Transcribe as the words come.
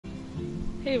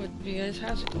Hey, what's up you guys,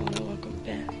 how's it going? Welcome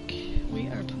back. We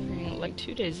are playing like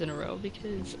 2 days in a row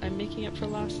because I'm making up for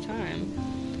lost time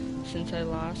since I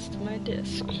lost my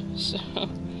disc. So,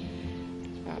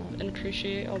 and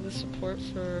appreciate all the support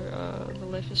for the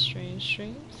Life is Strange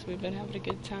streams. We've been having a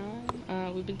good time.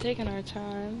 We've been taking our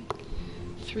time.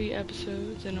 3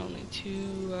 episodes and only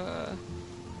 2,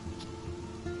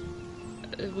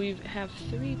 we have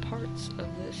 3 parts of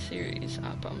this series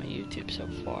up on my YouTube so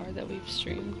far that we've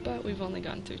streamed, but we've only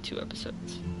gone through 2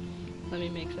 episodes. Let me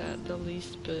make that the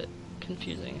least bit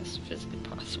confusing as physically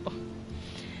possible.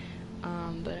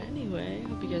 But anyway,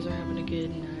 hope you guys are having a good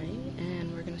night,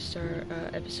 and we're gonna start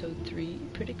episode 3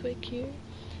 pretty quick here.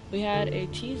 We had a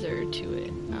teaser to it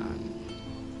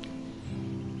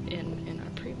in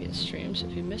our previous stream, so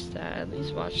if you missed that, at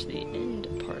least watch the end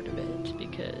part of it,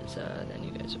 because then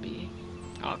you guys will be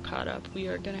all caught up. We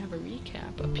are gonna have a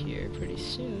recap up here pretty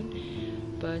soon,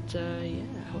 but yeah,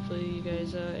 hopefully you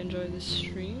guys enjoy this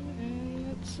stream,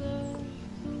 and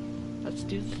let's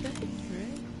do the thing,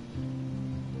 right?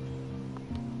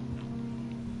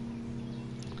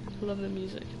 I love the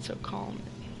music, it's so calming.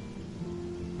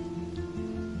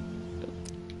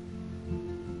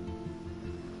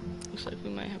 Looks like we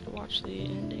might have to watch the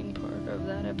ending part of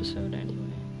that episode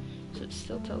anyway, so it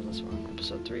still tells us we're on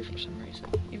episode 3 for some reason,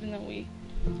 even though we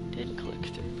did click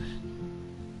through it.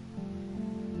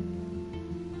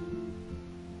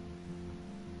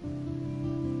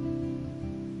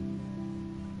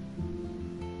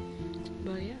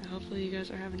 But yeah, hopefully you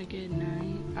guys are having a good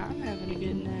night. I'm having a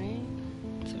good night,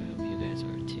 so I hope you guys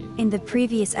are too. In the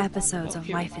previous episodes of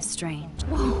Life is Strange.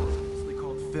 Whoa! They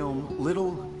call it film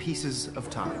Little Pieces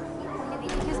of Time.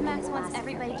 Because Max wants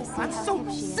everybody to see I'm how so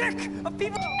hip she is. sick of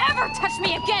people Ever touch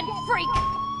me again, freak!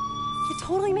 It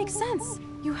totally makes sense.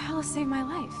 You hella saved my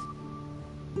life.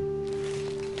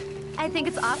 I think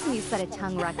it's awesome you set a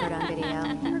tongue record on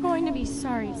video. You're going to be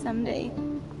sorry someday.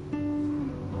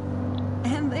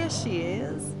 And there she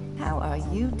is. How are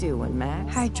you doing,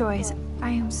 Max? Hi, Joyce.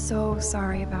 I am so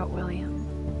sorry about William.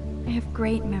 I have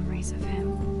great memories of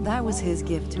him. That was his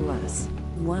gift to us.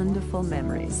 Wonderful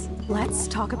memories. Let's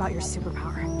talk about your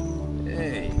superpower.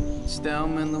 Hey,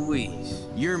 Stelma and Louise,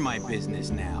 you're my business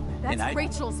now. That's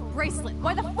Rachel's bracelet.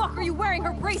 Why the fuck are you wearing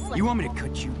her bracelet? You want me to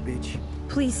cut you, bitch?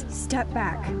 Please, step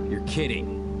back. You're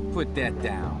kidding. Put that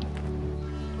down.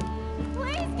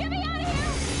 Please get me out of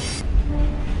here!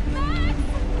 Max!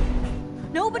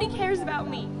 Nobody cares about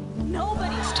me.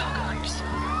 Nobody. Stalkers.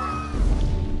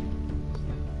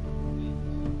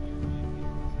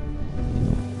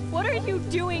 What are you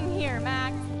doing here,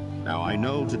 Max? Now, I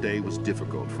know today was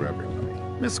difficult for everybody.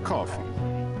 Miss Coffee,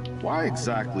 why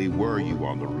exactly were you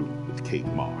on the route with Kate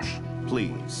Marsh?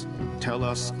 Please, tell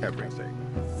us everything.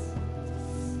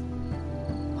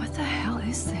 What the hell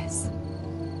is this?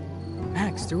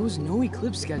 Max, there was no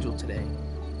eclipse scheduled today.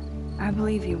 I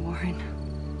believe you, Warren.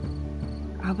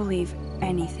 I'll believe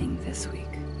anything this week.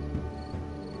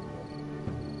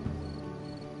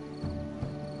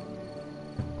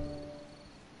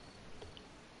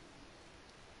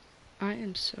 I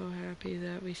am so happy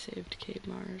that we saved Kate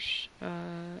Marsh,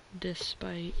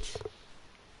 despite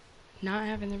not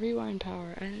having the rewind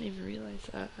power. I didn't even realize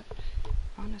that.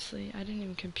 Honestly, I didn't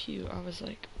even compute. I was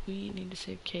like, we need to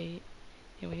save Kate,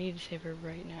 and we need to save her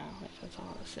right now, if that's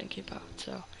all I was thinking about.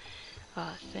 So,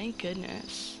 thank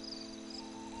goodness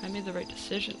I made the right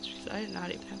decisions, because I did not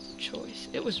even have the choice.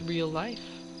 It was real life.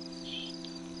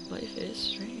 Life is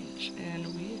strange, and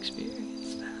we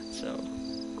experienced that, so...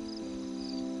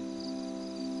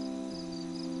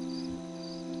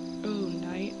 Oh,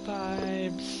 night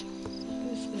vibes.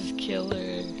 This is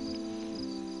killer.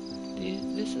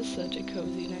 Dude, this is such a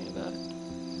cozy night vibe.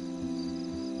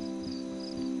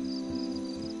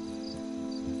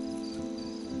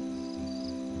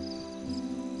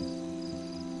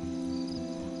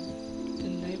 The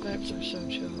night vibes are so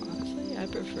chill. Honestly, I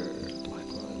prefer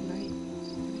Blackwell at night.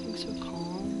 Everything's so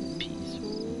calm and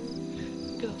peaceful.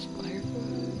 Look at those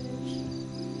fireflies.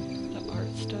 The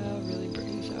art style really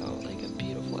brings out like a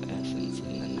beautiful essence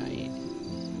in the night.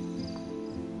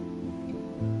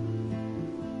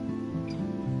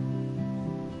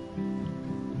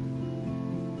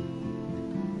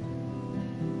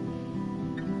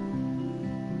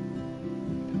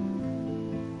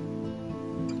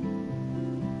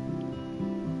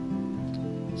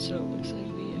 So it looks like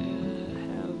we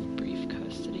have brief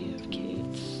custody of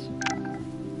Kate's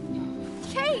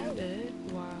habit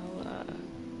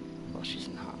while she's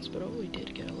in the hospital. We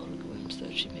did get a little glimpse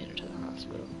that she made it to the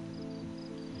hospital,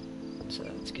 so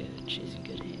that's good. She's in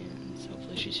good hands.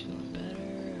 Hopefully she's feeling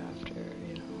better after,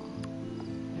 you know,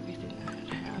 everything that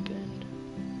had happened.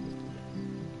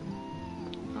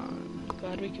 on.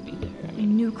 Glad we could be there. I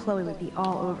knew Chloe would be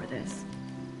all over this,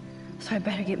 so I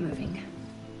better get moving.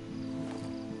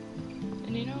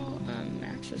 And you know,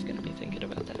 Max is gonna be thinking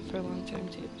about that for a long time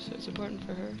too, so it's important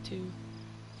for her to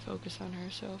focus on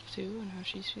herself too and how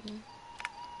she's feeling.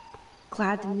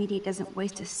 Glad the media doesn't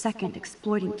waste a second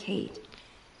exploiting Kate.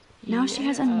 Now she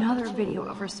has another video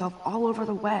of herself all over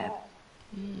the web.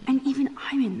 And even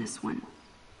I'm in this one.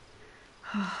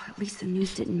 At least the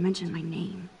news didn't mention my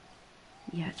name.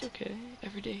 Yet. It's okay.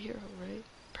 Everyday hero, right?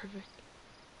 Perfect.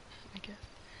 I guess.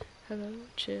 Hello,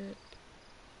 Chip.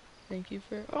 Thank you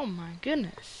for... Oh my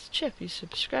goodness. Chip, you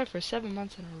subscribed for 7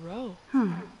 months in a row.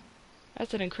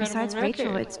 That's an incredible Besides record.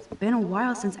 Rachel, it's been a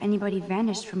while since anybody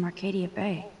vanished from Arcadia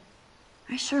Bay.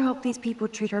 I sure hope these people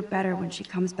treat her better when she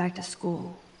comes back to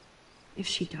school. If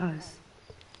she does.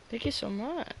 Thank you so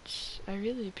much. I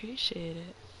really appreciate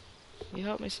it. You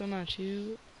help me so much.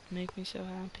 You make me so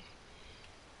happy.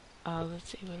 Let's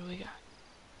see, what do we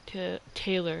got?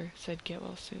 Taylor said get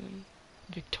well soon.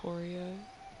 Victoria.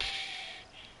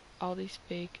 All these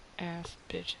fake ass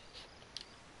bitches.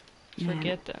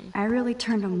 Forget them. I really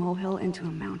turned a molehill into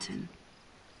a mountain.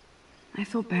 I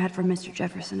feel bad for Mr.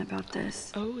 Jefferson about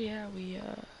this. Oh yeah,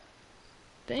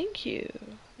 thank you.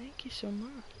 Thank you so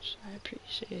much. I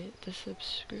appreciate the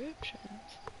subscriptions.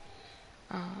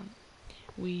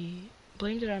 We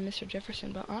blamed it on Mr.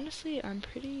 Jefferson, but honestly, I'm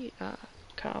pretty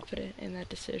confident in that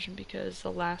decision because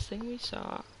the last thing we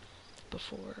saw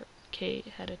before Kate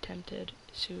had attempted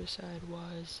suicide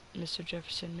was Mr.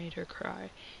 Jefferson made her cry.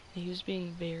 And he was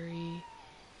being very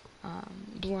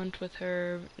blunt with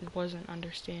her, wasn't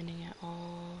understanding at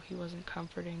all, he wasn't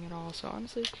comforting at all, so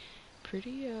honestly,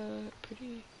 pretty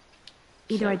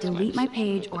Either I delete my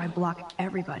page or I block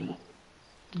everybody.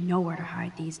 Nowhere to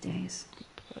hide these days.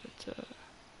 But,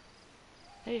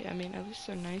 hey, I mean, at least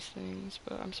they're nice things,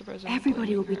 but I'm surprised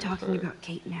everybody will be talking about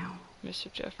Kate now.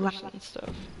 Mr. Jefferson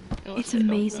stuff. It's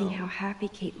amazing how happy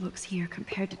Kate looks here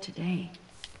compared to today.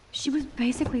 She was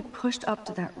basically pushed up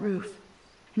to that roof,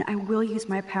 and I will use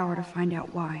my power to find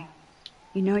out why.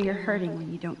 You know you're hurting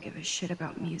when you don't give a shit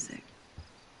about music.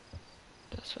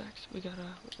 That's facts. We gotta...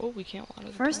 Oh, we can't water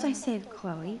the First I saved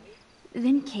Chloe,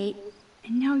 then Kate,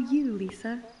 and now you,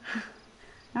 Lisa.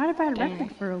 Not a bad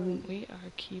record for a week. We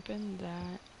are keeping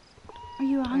that... Are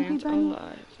you a hungry bunny?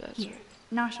 Alive. That's Here,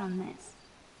 nosh on this.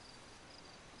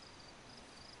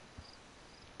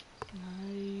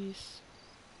 Nice.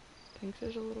 Think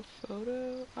there's a little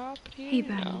photo op here? Hey,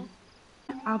 bunny. No?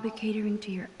 I'll be catering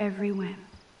to your every whim.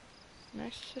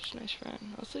 Nice, such a nice friend.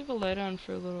 Let's leave a light on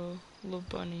for a little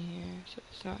bunny here,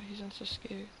 so he's not so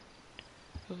scared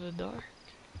of the dark.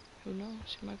 Who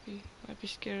knows? He might be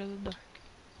scared of the dark.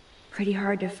 Pretty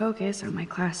hard to focus on my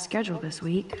class schedule this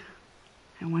week.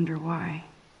 I wonder why.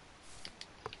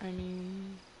 I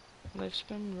mean, life's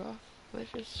been rough.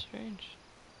 Life is strange.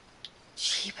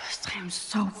 Jeebus, I am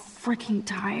so freaking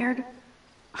tired.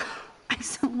 I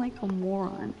sound like a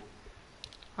moron.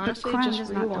 Honestly, but crime just does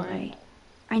not rewind. delay.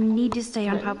 I need to stay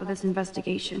on top of this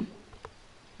investigation.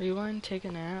 Rewind, take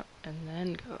a nap, and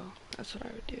then go. That's what I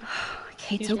would do.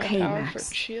 Kate's Use my okay, power Max.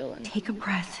 for chilling. Take a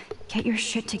breath. Get your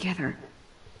shit together.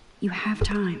 You have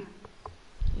time.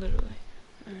 Literally.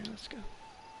 Alright, let's go.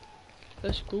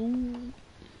 Let's go.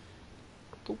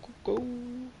 Go, go, go.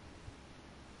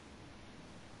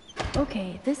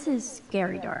 Okay, this is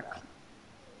scary dark.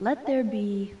 Let there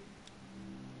be...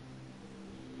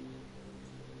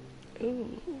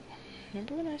 Ooh.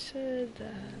 Remember when I said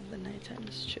that the nighttime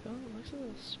is chill? It looks a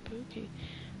little spooky.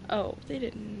 Oh, they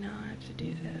did not have to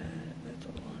do that. That's a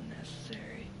little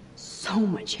unnecessary. So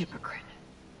much hypocrite.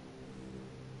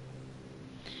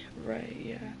 Right,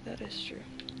 yeah, that is true.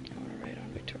 I want to write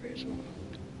on Victoria as well.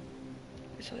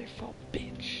 It's all your fault,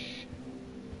 bitch.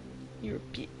 You're a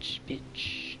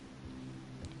bitch.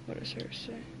 What does her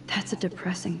say? That's a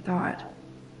depressing thought.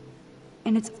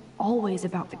 And it's always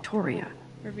about Victoria.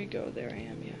 Wherever you go, there I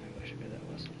am. Yeah, I wish that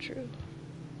wasn't true.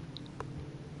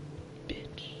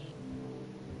 Bitch.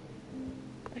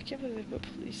 I can't believe they put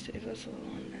police tape. That's a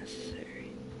little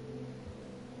unnecessary.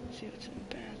 Let's see what's in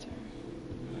the bathroom.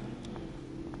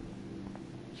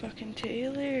 Fucking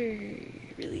Taylor.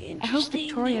 Really interesting. I hope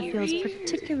Victoria feels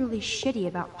particularly shitty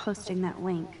about posting that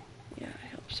link. Yeah, I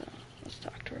hope so. Let's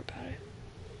talk to her about it.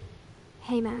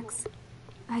 Hey, Max.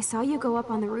 I saw you go up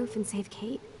on the roof and save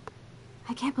Kate.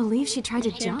 I can't believe she tried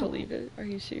to jump. I can't believe it. Are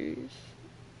you serious?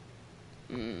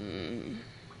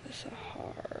 That's a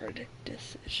hard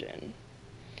decision.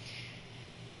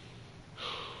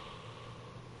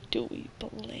 Do we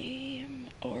blame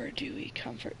or do we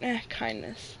comfort?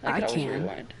 Kindness. I could always can.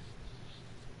 rewind.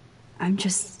 I'm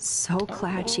just so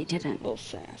glad she didn't. A little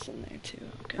sass in there too.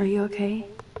 Okay. Are you okay?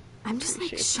 I'm just like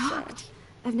Appreciate the shocked. signs.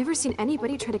 I've never seen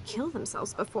anybody try to kill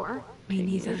themselves before. Me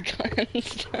neither.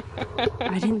 Cleansed.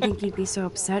 I didn't think you'd be so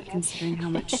upset considering how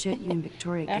much shit you and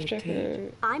Victoria After gave Kate.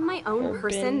 her, I'm my own Her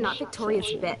person, not binge Victoria's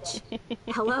session. bitch.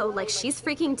 Hello, like she's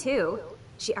freaking too.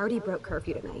 She already broke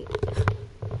curfew tonight.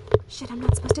 Shit, I'm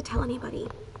not supposed to tell anybody.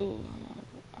 ooh,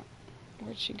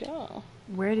 where'd she go?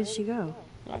 Where did she go?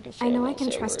 I'm not gonna say I know I won't can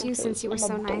say a trust word you 'cause since you were I'm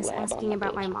so a nice blab on asking that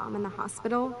about my bitch. mom in the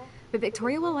hospital, but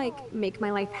Victoria will like make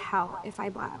my life hell if I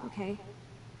blab, okay?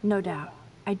 No doubt.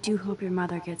 I do hope your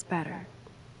mother gets better.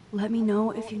 Let me know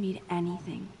if you need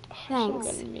anything. Thanks.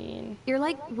 Should've been mean. You're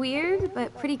like weird,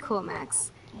 but pretty cool,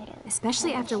 Max. Whatever.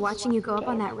 Especially after watching you go up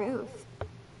on that roof.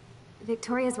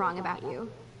 Victoria's wrong about you.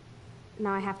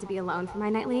 Now I have to be alone for my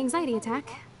nightly anxiety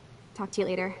attack. Talk to you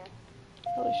later.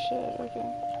 Holy shit,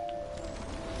 okay.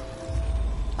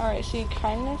 Alright, see,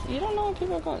 kindness, you don't know what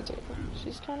people are going through.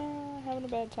 She's kind of having a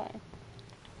bad time.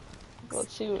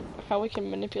 Let's see how we can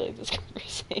manipulate this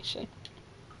conversation.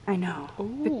 I know.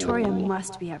 Ooh. Victoria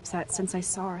must be upset since I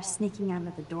saw her sneaking out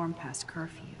of the dorm past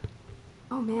curfew.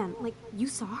 Oh man, like, you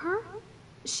saw her?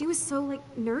 She was so,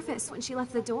 like, nervous when she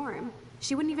left the dorm.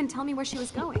 She wouldn't even tell me where she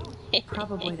was going.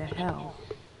 Probably to hell.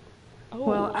 Oh,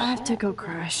 Well, I have to shit. go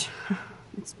crash.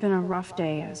 It's been a rough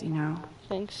day, as you know.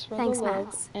 Thanks for Thanks, the love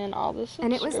Max. and all the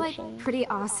And it was, like, subscriptions. pretty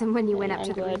awesome when you went And up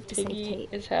to I'm the glad roof to save Piggy Kate.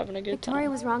 is having a good Victoria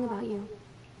time. was wrong about you.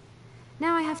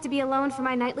 Now I have to be alone for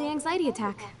my nightly anxiety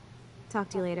attack. Talk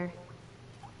to you later.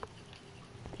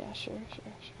 Yeah, sure.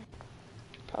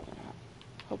 Probably not.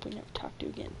 Hope we never talk to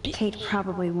you again. Bitch. Kate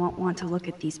probably won't want to look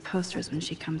at these posters when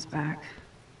she comes back.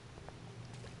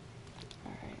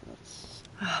 Alright, let's...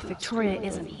 Victoria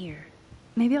isn't here.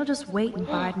 Maybe I'll just wait and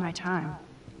bide my time.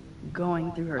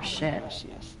 Going through her Oh my shit. gosh,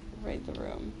 yes. Raid the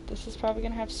room. This is probably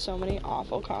gonna have so many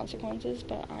awful consequences,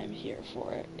 but I'm here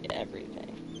for it.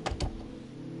 Everything.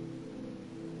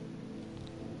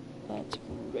 Let's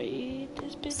raid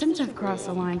this bitch. Since I've crossed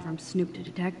the line from Snoop to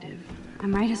detective, I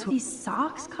might as well. These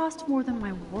socks cost more than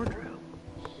my wardrobe.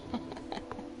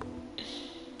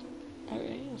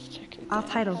 Alright, let's check it I'll out.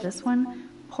 title this one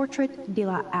Portrait de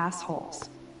la Assholes.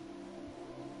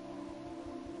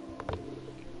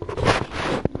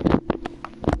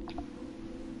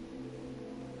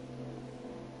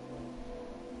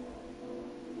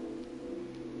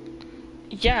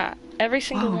 Yeah, every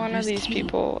single Whoa, one of there's these Kate.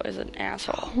 people is an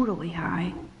asshole. Totally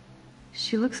high.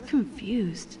 She looks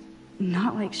confused.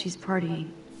 Not like she's partying.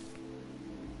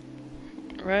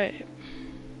 Right.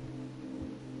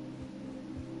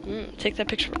 Take that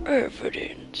picture for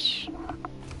evidence.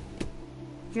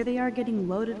 Here they are getting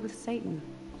loaded with Satan.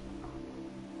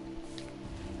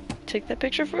 Take that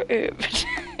picture for evidence.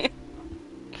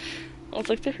 Let's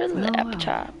look through her Well,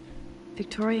 laptop.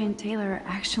 Victoria and Taylor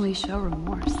actually show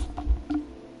remorse.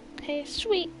 Hey,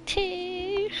 sweet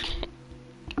tea.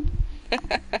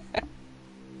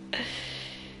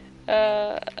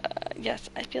 Yes,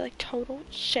 I feel like total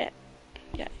shit.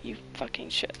 Yeah, you fucking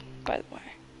should, by the way.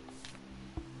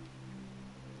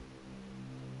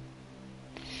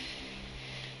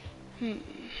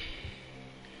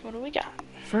 What do we got?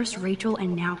 First Rachel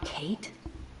and now Kate?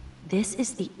 This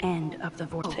is the end of the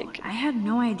vortex. Take- I had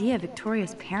no idea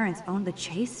Victoria's parents owned the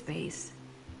chase space.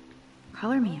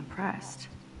 Color me impressed.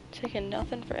 Taking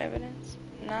nothing for evidence.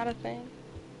 Not a thing.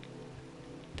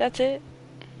 That's it.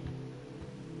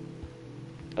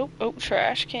 Oh,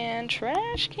 trash can,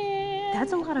 trash can.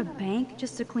 That's a lot of bank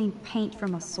just to clean paint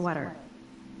from a sweater.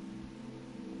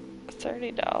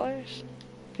 $30.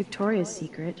 Victoria's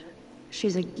secret.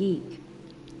 She's a geek.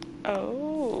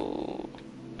 Oh.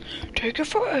 Take it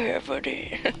for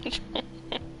evidence.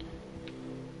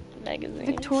 Magazines.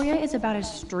 Victoria is about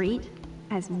as street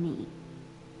as me.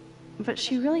 But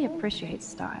she really appreciates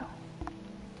style.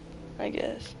 I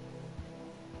guess.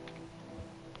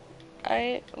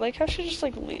 I like how she just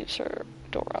like leaves her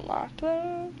door unlocked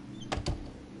though.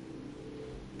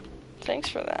 Thanks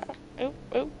for that.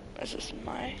 Oh, is this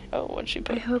my... Oh, what'd she I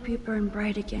put? hope you burn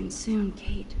bright again soon,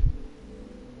 Kate.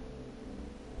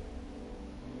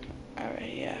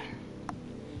 Alright, yeah.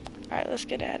 Alright, let's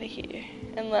get out of here.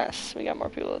 Unless we got more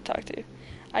people to talk to.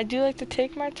 I do like to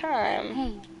take my time.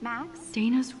 Hey, Max?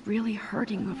 Dana's really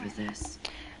hurting over this.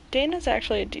 Dana's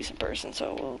actually a decent person,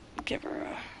 so we'll give her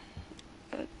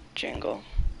a jingle.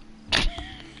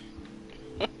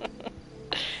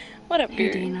 Whatever.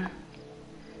 Hey, Dana.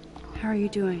 How are you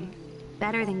doing?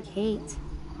 Better than Kate.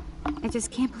 I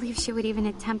just can't believe she would even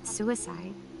attempt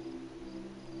suicide.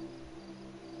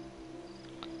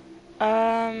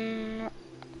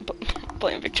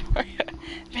 Blame Victoria.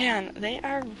 Man, they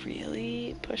are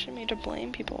really pushing me to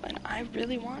blame people, and I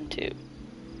really want to.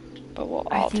 but we'll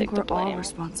I all think take the we're all blame.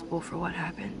 responsible for what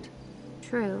happened.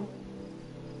 True.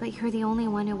 But you're the only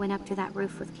one who went up to that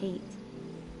roof with Kate.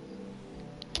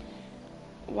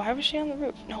 Why was she on the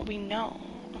roof? No, we know.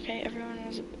 Okay,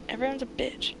 everyone's a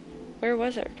bitch. Where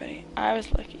was everybody? I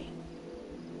was lucky.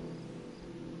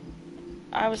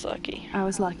 I was lucky I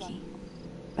was lucky.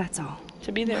 That's all.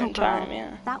 to be there No, in time, girl,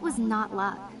 yeah. That was not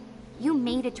luck. You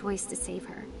made a choice to save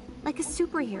her. Like a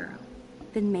superhero.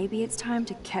 Then maybe it's time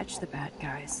to catch the bad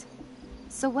guys.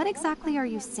 So what exactly are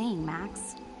you saying,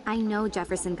 Max? I know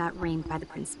Jefferson got reamed by the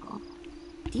principal.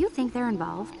 Do you think they're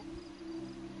involved?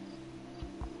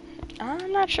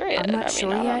 I'm not sure yet. I'm not I mean,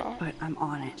 sure I don't yet, know. but I'm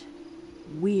on it.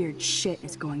 Weird shit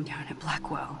is going down at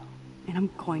Blackwell, and I'm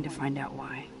going to find out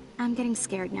why. I'm getting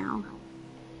scared now.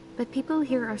 But people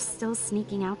here are still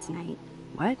sneaking out tonight.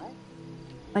 What?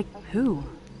 Like who?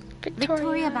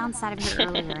 Victoria bounced out of here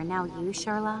earlier, and now you,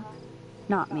 Sherlock?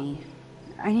 Not me.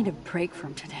 I need a break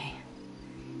from today.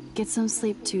 Get some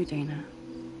sleep too, Dana.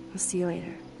 I'll see you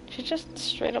later. She just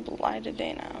straight up lied to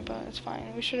Dana, but it's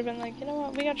fine. We should have been like, you know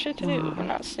what, we got shit to do. We're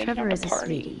not sneaking Trevor out is to a party.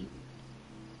 sweetie.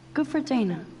 Good for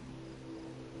Dana.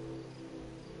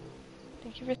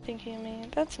 Thank you for thinking of me.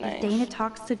 That's nice. If Dana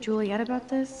talks to Juliet about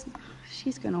this,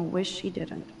 she's gonna wish she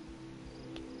didn't.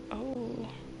 Oh.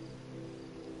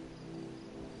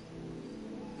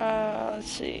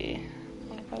 Let's see.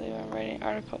 I'm probably writing an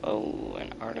article. Oh,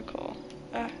 an article.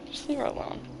 Just leave her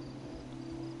alone.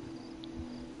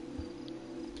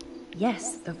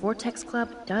 Yes, the Vortex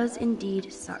Club does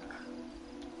indeed suck.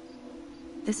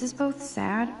 This is both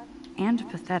sad and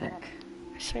pathetic.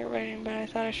 I started writing, but I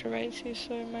thought I should write too,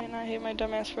 so I might not hate my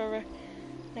dumbass forever.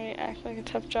 Maybe act like a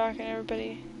tough jock and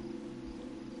everybody.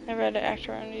 Never had to act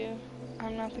around you.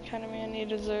 I'm not the kind of man you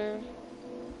deserve.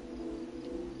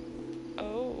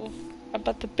 Oh,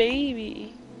 about the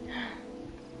baby.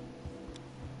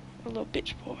 A little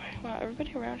bitch boy. Wow,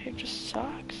 everybody around here just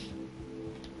sucks.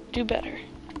 Do better.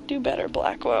 Do better,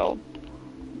 Blackwell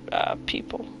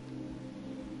people.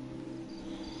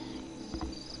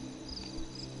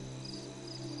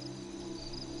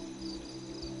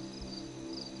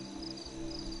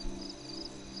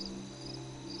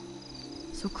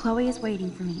 So Chloe is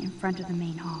waiting for me in front of the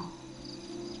main hall.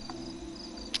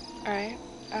 Alright,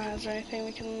 is there anything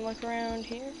we can look around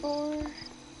here for?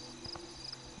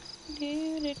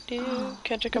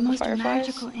 Catch a The couple most fireflies.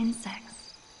 magical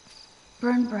insects.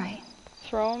 Burn bright.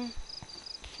 Throw them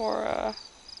for,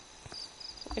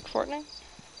 like Fortnite.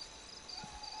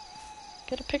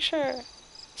 Get a picture.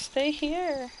 Stay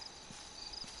here.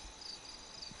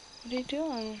 What are you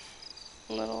doing,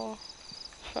 little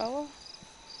fella?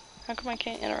 How come I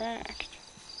can't interact?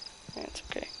 Yeah, it's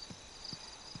okay.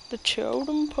 The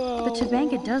totem pole. The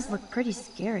Tobanga does look pretty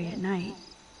scary at night.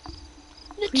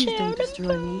 Please don't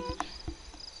destroy me.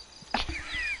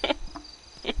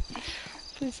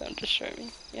 Please don't destroy me.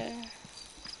 Yeah.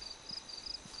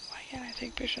 Why can't I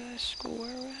take pictures of this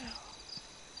squirrel?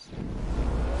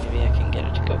 Maybe I can get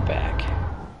it to go back.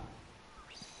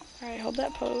 Alright, hold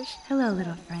that pose. Hello,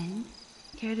 little friend.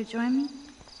 Care to join me?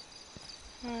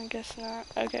 I guess not.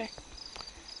 Okay.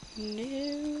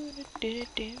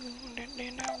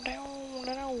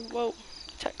 Whoa.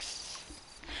 Text.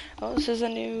 Oh, this is a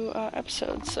new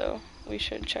episode, so we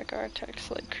should check our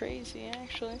text like crazy,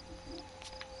 actually.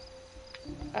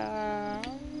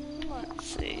 Let's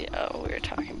see. Oh, we were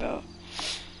talking about.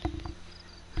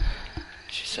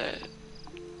 She said,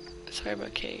 "Sorry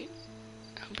about Kate.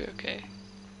 I hope you're okay.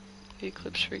 The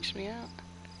eclipse freaks me out.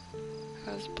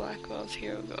 How's Blackwell's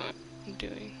hero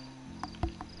doing?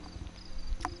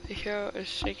 The hero is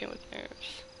shaken with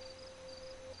nerves.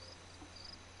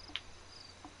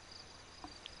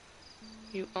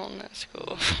 You own that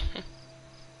school."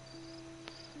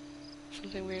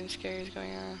 Something weird and scary is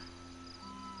going on.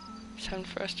 It's time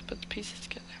for us to put the pieces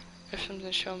together. If something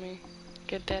to show me,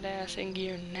 get that ass in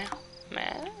gear now,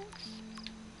 Max.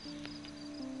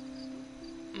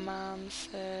 Mom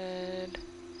said,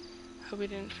 "Hope we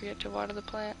didn't forget to water the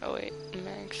plant." Oh wait,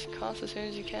 Max, call us as soon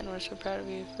as you can. We're so proud of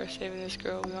you for saving this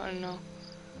girl. We want to know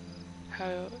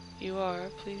how you are.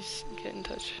 Please get in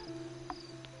touch.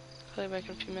 Call you back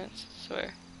in a few minutes,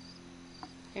 swear.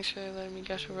 Thanks for letting me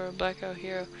gush over our blackout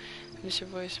hero. I miss your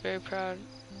voice, very proud.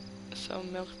 So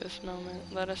milk this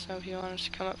moment. Let us know if you want us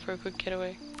to come up for a quick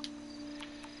getaway.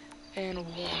 And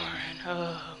Warren,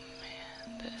 oh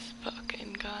man, this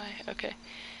fucking guy. Okay.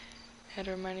 Had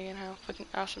to remind you again how fucking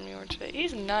awesome you are today.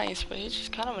 He's nice, but he's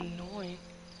just kind of annoying.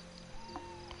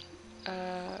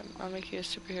 I'll make you a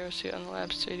superhero suit on the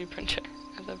lab's 3D printer.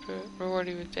 I'd love to reward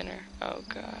you with dinner. Oh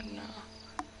god, no.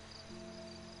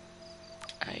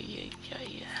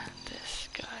 Yeah, this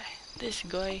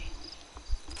guy.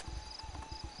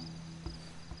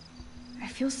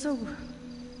 feel so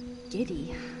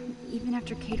giddy, even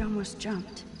after Kate almost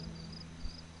jumped.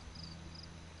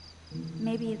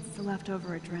 Maybe it's the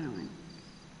leftover adrenaline.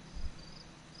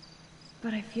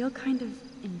 But I feel kind of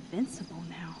invincible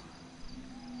now.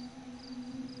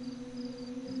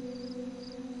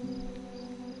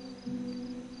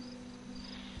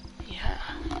 Yeah.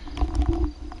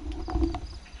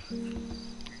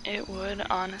 It would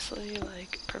honestly,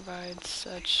 like, provide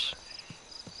such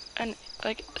an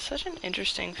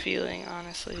interesting feeling,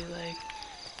 honestly, like,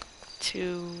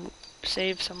 to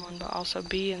save someone but also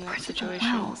be in that situation.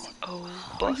 Oh,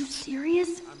 are you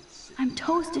serious? I'm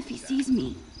toast if he sees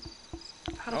me.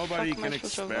 How the fuck am I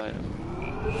supposed to avoid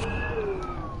him?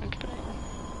 Okay.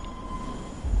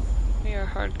 We are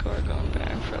hardcore going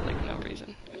back for like no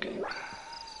reason. Okay.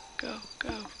 Go,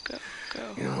 go, go,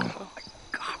 go,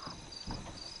 go.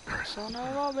 Son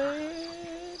of a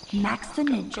bitch. Max the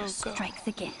Ninja strikes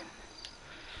again.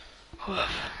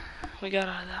 Woof. We got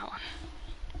out of that one.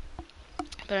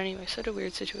 But anyway, such a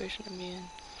weird situation to be in.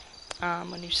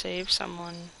 When you save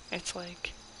someone, it's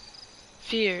like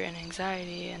fear and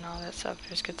anxiety and all that stuff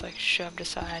just gets like shoved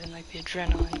aside and like the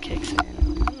adrenaline kicks in. I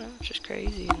don't know, it's just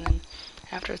crazy. And then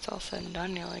after it's all said and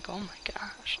done, you're like, oh my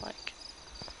gosh, like,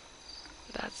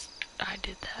 I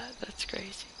did that. That's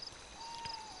crazy.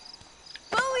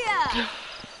 Booyah!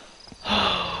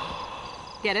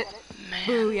 Get it? Man.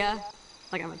 Booyah.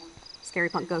 Like I'm a scary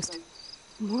punk ghost.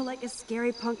 More like a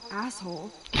scary punk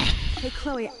asshole. Hey,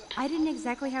 Chloe, I didn't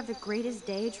exactly have the greatest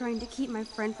day trying to keep my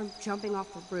friend from jumping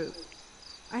off the roof.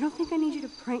 I don't think I need you to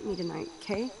prank me tonight,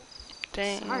 okay?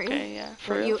 Dang, Sorry. okay, yeah.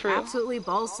 For But real, you for real. absolutely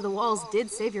balls to the walls did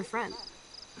save your friend.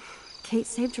 Kate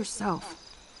saved herself.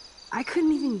 I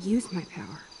couldn't even use my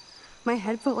power. My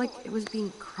head felt like it was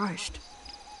being crushed.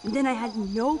 And then I had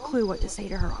no clue what to say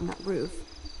to her on that roof.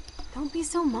 Don't be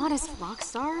so modest,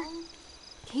 Rockstar.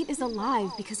 Kate is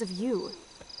alive because of you.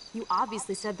 You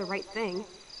obviously said the right thing,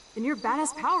 and your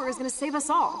badass power is gonna save us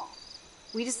all.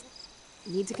 We just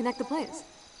need to connect the plays.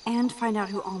 And find out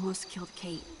who almost killed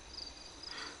Kate.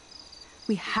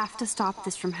 We have to stop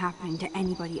this from happening to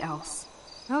anybody else.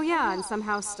 Oh yeah, and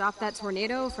somehow stop that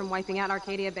tornado from wiping out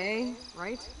Arcadia Bay,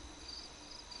 right?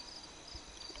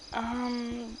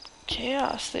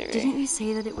 Chaos theory. Didn't you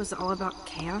say that it was all about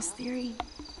chaos theory?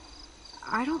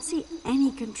 I don't see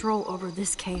any control over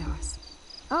this chaos.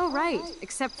 Oh right,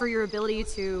 except for your ability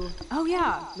to, oh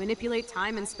yeah, manipulate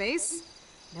time and space.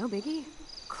 No biggie.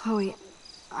 Chloe,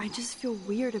 I just feel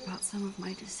weird about some of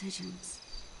my decisions.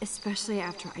 Especially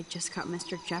after I just got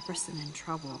Mr. Jefferson in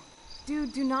trouble.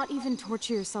 Dude, do not even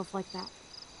torture yourself like that.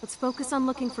 Let's focus on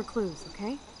looking for clues,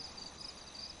 okay?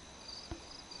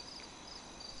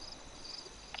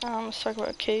 Let's talk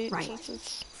about Kate. Right. Since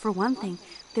it's... For one thing,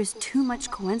 there's too much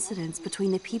coincidence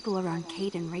between the people around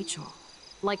Kate and Rachel.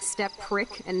 Like Step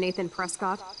Prick and Nathan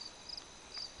Prescott?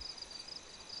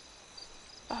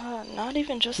 Not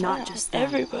even just Not them. just them.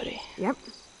 Everybody. Yep.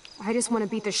 I just want to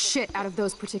beat the shit out of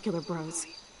those particular bros.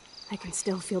 I can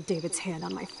still feel David's hand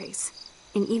on my face.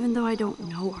 And even though I don't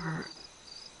know her,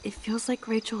 it feels like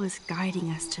Rachel is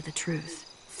guiding us to the truth.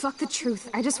 Fuck the truth.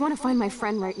 I just want to find my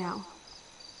friend right now.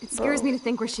 It scares me to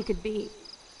think where she could be.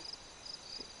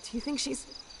 Do you think she's...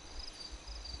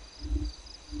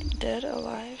 Dead,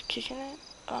 alive, kicking it?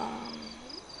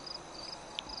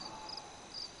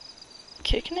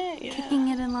 Kicking it? Yeah. Kicking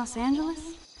it in Los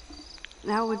Angeles?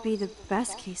 That would be the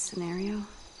best case scenario.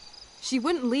 She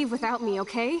wouldn't leave without me,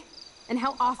 okay? And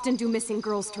how often do missing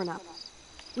girls turn up?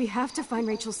 We have to find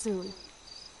Rachel soon.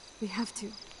 We have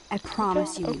to. I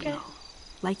promise you we okay. will.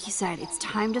 Like you said, it's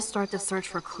time to start the search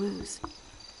for clues.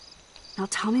 Now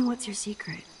tell me what's your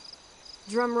secret.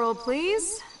 Drum roll,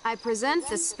 please. I present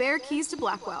the spare keys to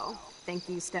Blackwell. Thank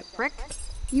you, Step Prick.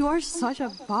 You are such a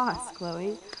boss,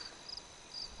 Chloe.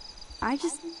 I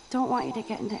just don't want you to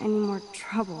get into any more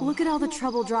trouble. Look at all the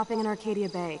trouble dropping in Arcadia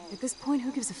Bay. At this point,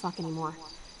 who gives a fuck anymore?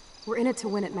 We're in it to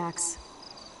win it, Max.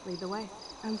 Lead the way.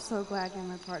 I'm so glad you're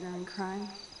my partner in crime.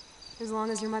 As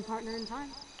long as you're my partner in time.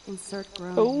 Insert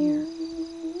groan here.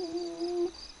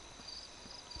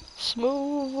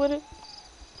 Smooth with it.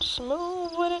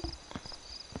 Smooth with it.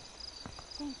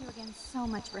 Thank you again so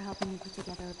much for helping me put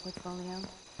together a portfolio.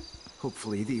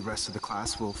 Hopefully the rest of the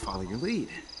class will follow your lead.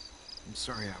 I'm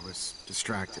sorry I was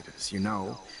distracted. As you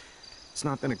know, it's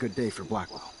not been a good day for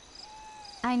Blackwell.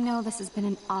 I know this has been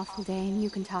an awful day, and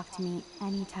you can talk to me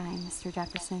anytime, Mr.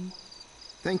 Jefferson.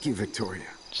 Thank you, Victoria.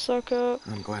 Suck up.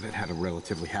 I'm glad it had a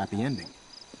relatively happy ending.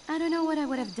 I don't know what I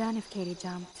would have done if Katie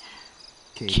jumped.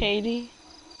 Katie?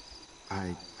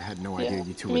 I had no idea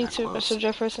you two were me that too, close. Mr.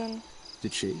 Jefferson.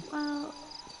 Did she? Well,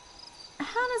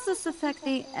 how does this affect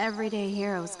the Everyday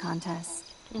Heroes contest?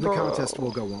 The contest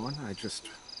will go on. I just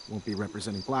won't be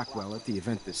representing Blackwell at the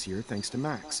event this year, thanks to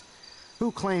Max,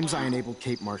 who claims I enabled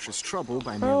Kate Marsh's trouble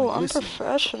by merely I'm listening.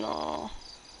 professional.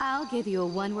 I'll give you a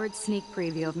one-word sneak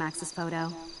preview of Max's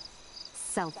photo.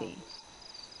 Selfie.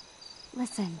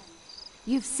 Listen,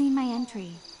 you've seen my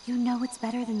entry. You know it's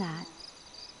better than that.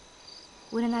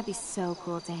 Wouldn't that be so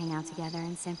cool to hang out together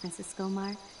in San Francisco,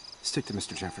 Mark? Stick to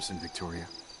Mr. Jefferson, Victoria.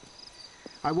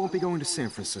 I won't be going to San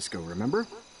Francisco, remember?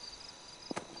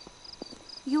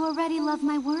 You already love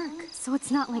my work, so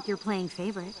it's not like you're playing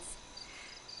favorites.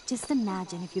 Just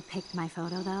imagine if you picked my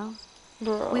photo, though.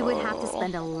 Bro. We would have to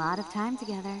spend a lot of time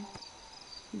together.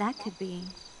 That could be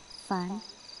fun,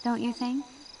 don't you think?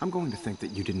 I'm going to think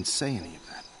that you didn't say any of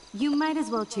that. You might as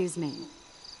well choose me.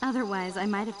 Otherwise, I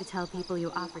might have to tell people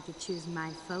you offered to choose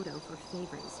my photo for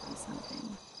favors or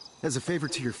something. As a favor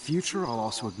to your future, I'll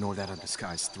also ignore that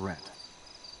undisguised threat.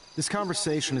 This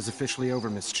conversation is officially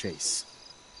over, Miss Chase.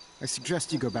 I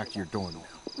suggest you go back to your dorm now.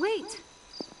 Wait!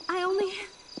 I only...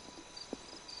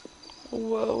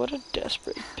 Whoa, what a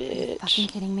desperate bitch. Fucking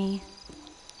kidding me?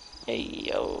 Hey,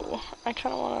 yo. I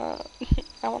kinda wanna...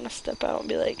 I wanna step out and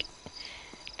be like,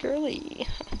 girly,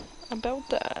 about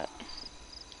that.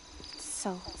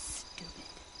 So stupid.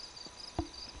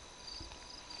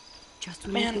 Just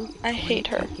when Man, you think I hate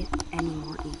her. can't get any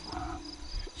more evil. I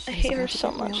She's hate her got to so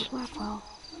get real much. with Blackwell.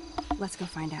 Let's go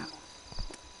find out.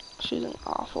 She's an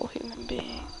awful human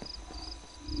being.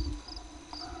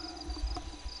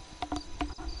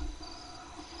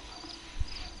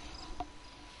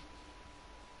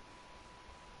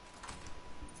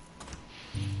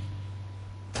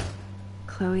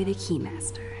 Chloe the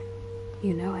Keymaster.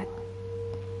 You know it.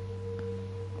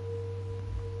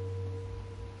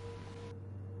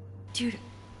 Dude,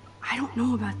 I don't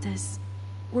know about this.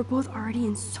 We're both already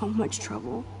in so much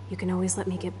trouble. You can always let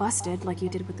me get busted like you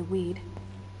did with the weed.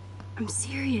 I'm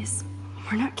serious.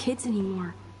 We're not kids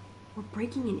anymore. We're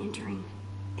breaking and entering.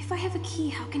 If I have a key,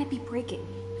 how can it be breaking?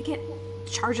 I get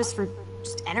charges for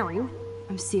just entering.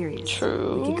 I'm serious.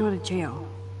 True. We could go to jail.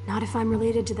 Not if I'm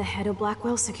related to the head of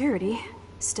Blackwell Security.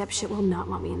 Stepshit will not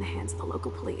want me in the hands of the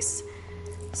local police.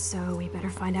 So we better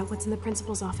find out what's in the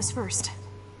principal's office first.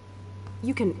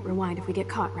 You can rewind if we get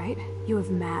caught, right? You have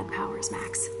mad powers,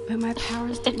 Max. But my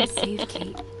powers didn't save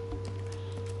Kate.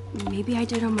 Maybe I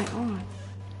did on my own.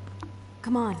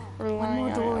 Come on. One more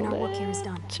door and our Relying work here is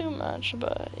done. Too much,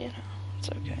 but, you know, it's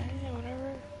okay.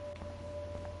 Whatever.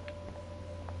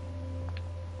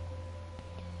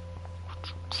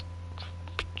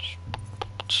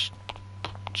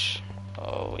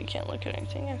 Oh, we can't look at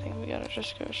anything. I think we gotta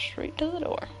just go straight to the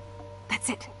door. That's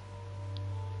it.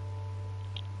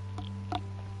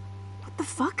 What the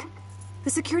fuck? The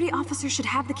security officer should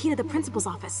have the key to the principal's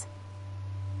office.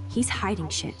 He's hiding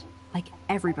shit, like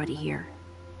everybody here.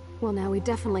 Well, now we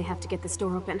definitely have to get this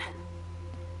door open.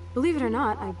 Believe it or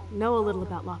not, I know a little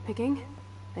about lockpicking,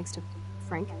 thanks to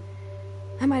Frank.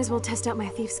 I might as well test out my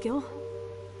thief skill.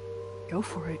 Go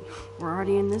for it. We're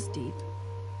already in this deep.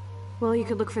 Well, you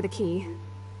could look for the key,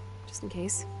 just in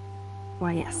case.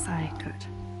 Why, yes, I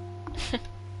could.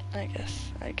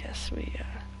 I guess we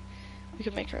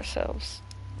could make ourselves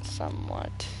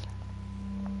somewhat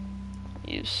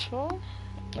useful.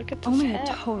 Look at this Only hat.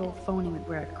 a total phony would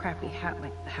wear a crappy hat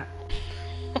like that.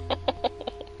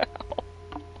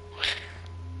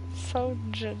 So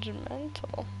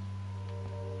judgmental.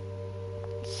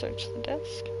 Search the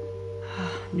desk.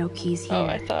 No keys here. Oh,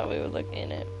 I thought we would look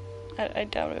in it. I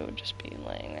doubt it would just be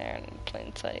laying there in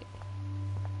plain sight.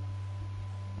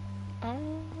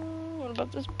 What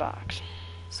about this box?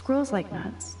 Squirrels like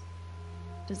nuts.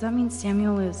 Does that mean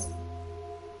Samuel is...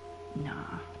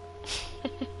 Nah.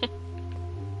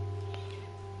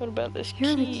 What about this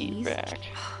Here are the key keys. rack?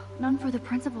 None for the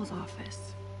principal's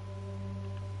office.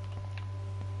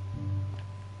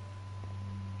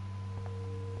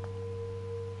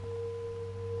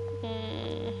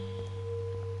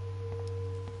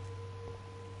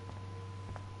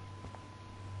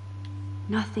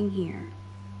 Nothing here.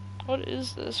 What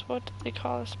is this? What do they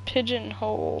call this?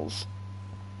 Pigeonholes.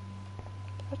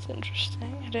 That's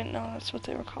interesting. I didn't know that's what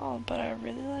they were called, but I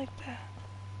really like that.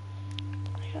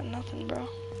 I got nothing, bro.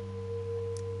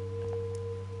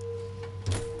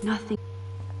 Nothing.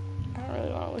 I don't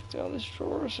really want to look through all these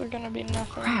drawers. They're gonna be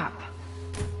nothing. Crap.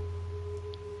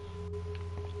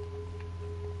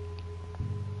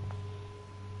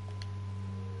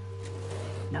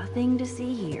 Nothing to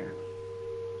see here.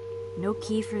 No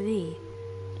key for thee.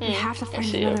 We have to I find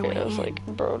see. another Okay, way I was in. like,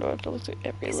 bro, do I have to look through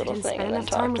every Guess I little didn't thing spend and then enough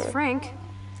time talk with to her? Frank.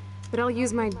 But I'll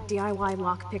use my DIY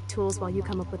lockpick tools while you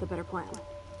come up with a better plan.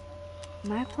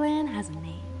 My plan has a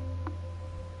name.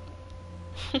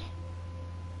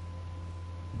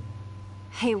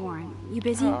 Hey, Warren, you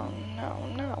busy? Oh, no,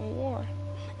 not Warren.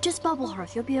 Just bubble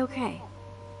hearth, you'll be okay.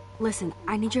 Listen,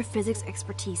 I need your physics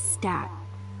expertise stat.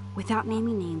 Without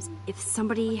naming names, if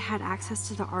somebody had access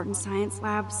to the art and science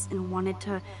labs and wanted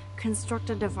to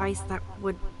construct a device that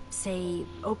would, say,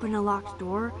 open a locked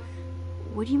door,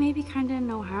 would you maybe kinda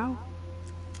know how?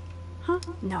 Huh?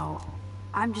 No,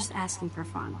 I'm just asking for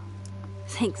fun.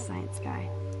 Thanks, science guy.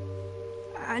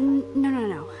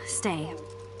 No. Stay.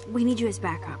 We need you as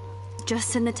backup. Just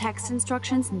send the text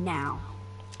instructions now.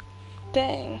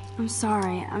 Dang. I'm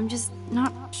sorry, I'm just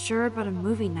not sure about a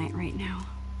movie night right now.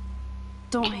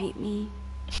 Don't hate me.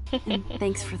 And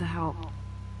thanks for the help.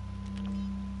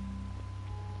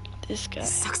 This guy.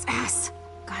 Sucks ass.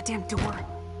 Goddamn door.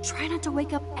 Try not to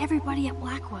wake up everybody at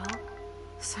Blackwell.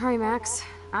 Sorry, Max.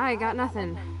 I got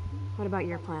nothing. What about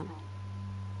your plan?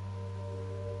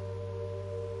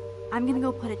 I'm gonna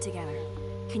go put it together.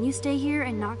 Can you stay here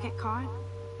and not get caught?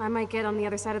 I might get on the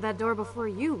other side of that door before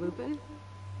you, Lupin.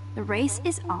 The race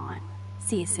is on.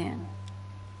 See you soon.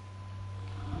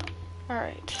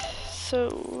 Alright,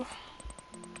 so...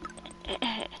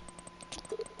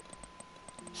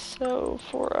 So,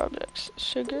 4 objects.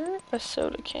 Sugar, a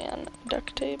soda can,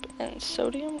 duct tape, and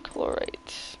sodium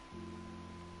chlorate.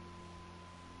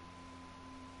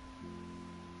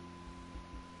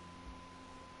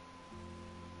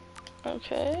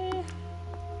 Okay.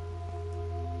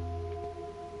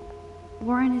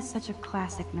 Warren is such a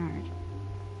classic nerd.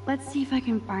 Let's see if I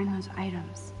can find those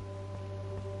items.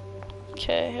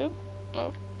 Okay,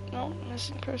 no,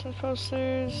 missing person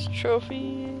posters,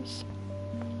 trophies.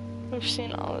 We've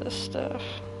seen all this stuff.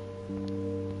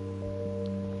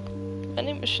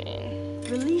 Vending machine.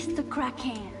 Release the crack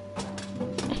can.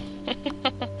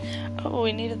 Oh,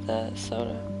 we needed the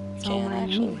soda can,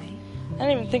 actually. Anyway. I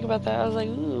didn't even think about that. I was like,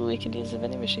 ooh, we could use the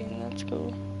vending machine. That's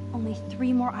cool. Only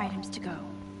 3 more items to go.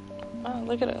 Oh,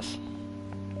 look at us.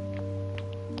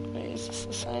 Wait, is this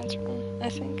the science room?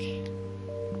 I think.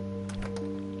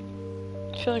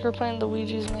 I feel like we're playing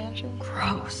Luigi's Mansion.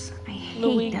 Gross. I hate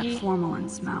Luigi. that formalin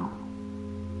smell.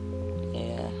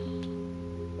 Yeah.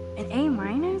 An A-?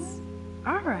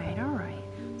 Alright.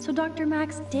 So Dr.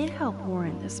 Max did help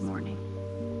Warren this morning.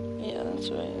 Yeah, that's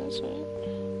right.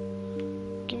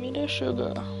 Give me the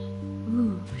sugar.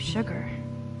 Ooh, sugar.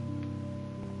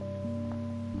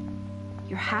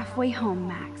 You're halfway home,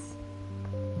 Max.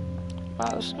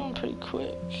 Wow, this is going pretty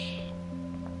quick.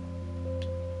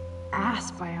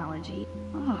 Ass biology.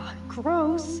 Ugh,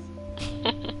 gross.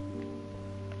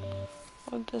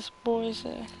 What'd this boy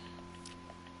say?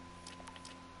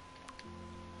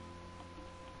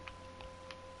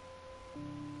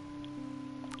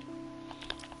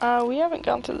 We haven't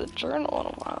gone through the journal in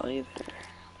a while either.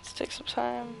 Let's take some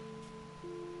time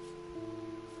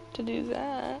to do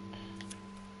that.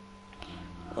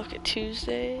 Look at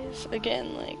Tuesdays.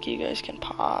 Again, like, you guys can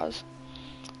pause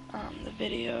the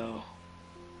video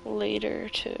later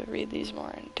to read these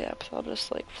more in depth. I'll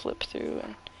just like flip through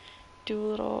and do a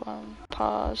little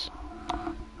pause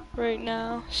right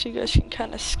now so you guys can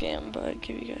kind of skim, but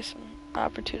give you guys some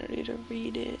opportunity to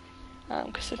read it,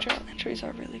 because the journal entries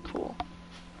are really cool.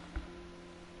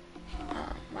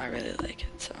 I really like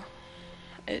it, so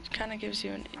it kind of gives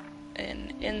you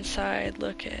an inside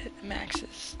look at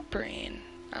Max's brain,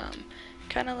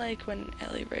 kind of like when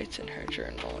Ellie writes in her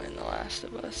journal in The Last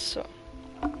of Us, so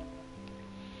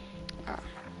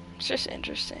it's just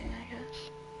interesting, I guess.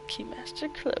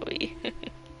 Keymaster Chloe.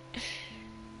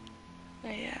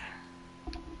 Yeah,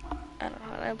 I don't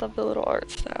know, and I love the little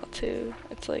art style too.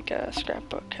 It's like a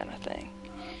scrapbook kind of thing.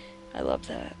 I love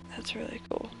that. That's really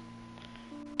cool.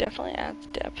 Definitely adds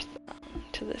depth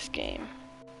to this game.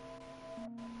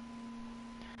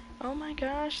 Oh my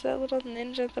gosh, that little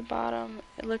ninja at the bottom,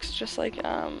 it looks just like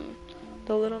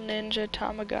the little ninja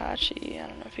Tamagotchi. I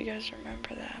don't know if you guys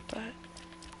remember that, but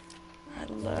I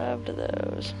loved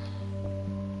those.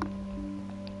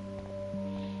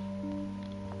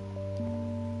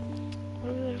 What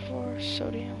are we looking for?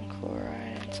 Sodium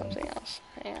chloride and something else.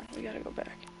 Hang on, we gotta go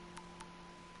back.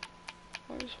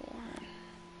 Where's one?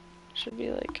 Should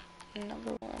be like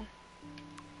number 1.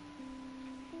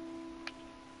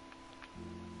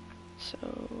 So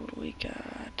we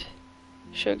got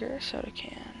sugar, soda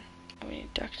can, and we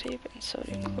need duct tape and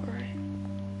sodium chloride.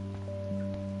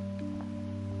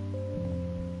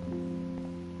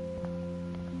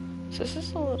 So this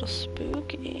is a little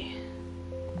spooky.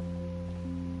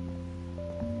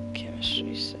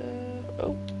 Chemistry stuff.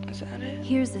 Oh, is that it?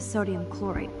 Here's the sodium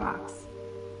chloride box.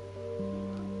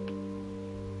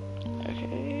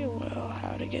 Okay, well,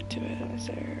 how to get to it? Is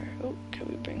there... Oh, can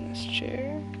we bring this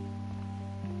chair?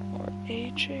 Or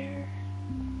a chair?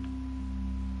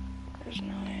 there's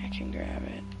no way I can grab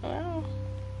it. Well,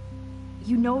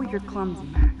 You know you're clumsy,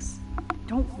 Max.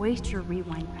 Don't waste your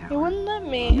rewind it power. wouldn't let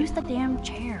me. Use the damn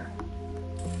chair.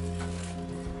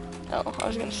 Oh, I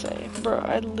was gonna say, bro,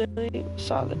 I literally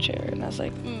saw the chair and I was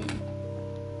like,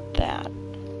 that.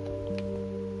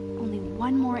 Only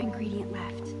one more ingredient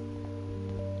left.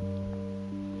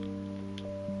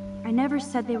 I never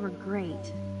said they were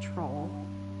great, troll.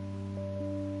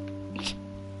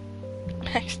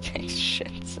 Max takes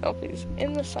shit selfies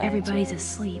in the science Everybody's room.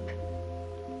 asleep.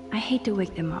 I hate to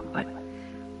wake them up, but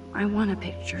I want a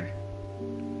picture.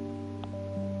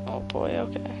 Oh boy,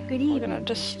 okay. Good We're evening. gonna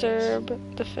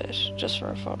disturb the fish just for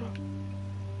a photo.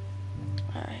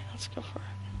 Alright, let's go for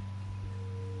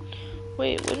it.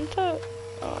 Wait, wouldn't the...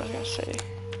 Oh, I was gonna say,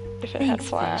 if it had Thanks,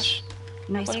 flash, fish.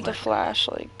 Nice wouldn't work. the flash,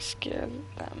 like, scare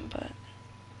them, but...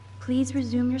 Please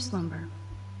resume your slumber.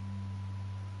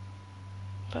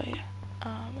 But yeah,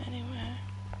 anyway,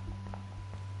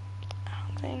 I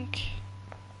don't think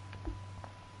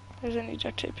there's any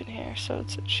duct tape in here, so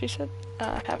she said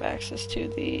have access to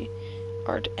the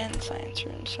art and science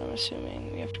room, so I'm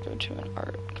assuming we have to go to an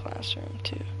art classroom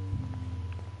to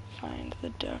find the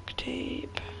duct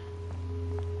tape,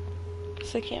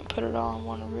 because I can't put it all in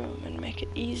one room and make it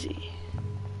easy.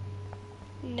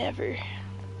 Never.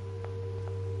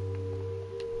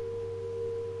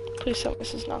 Please tell me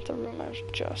this is not the room I was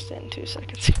just in 2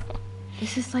 seconds ago.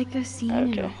 This is like a scene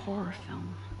in a Okay. horror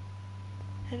film.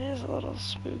 It is a little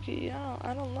spooky.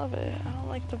 I don't love it. I don't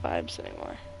like the vibes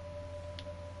anymore.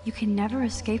 You can never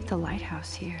escape the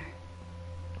lighthouse here.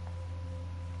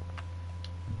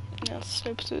 You know,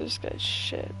 snoop through this guy's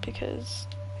shit because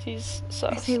he's I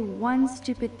sus. say one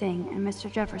stupid thing and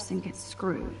Mr. Jefferson gets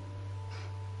screwed.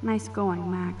 Nice going,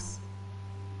 Max.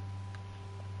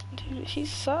 Dude, he's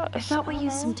sus. I thought we don't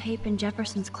used some know. tape in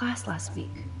Jefferson's class last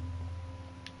week.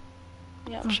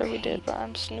 Yeah, I'm sure we Okay. did, but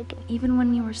I'm snooping. Even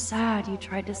when you were sad, you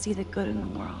tried to see the good in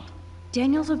the world.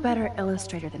 Daniel's a better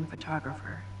illustrator than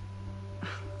photographer.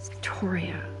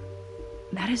 Victoria,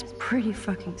 that is pretty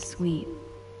fucking sweet.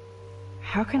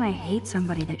 How can I hate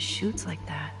somebody that shoots like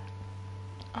that?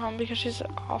 Because she's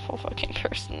an awful fucking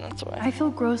person, that's why. I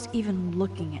feel gross even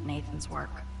looking at Nathan's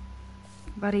work.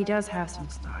 But he does have some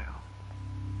style.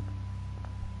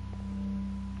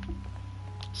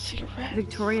 Cigarette.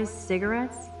 Victoria's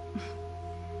cigarettes?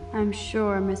 I'm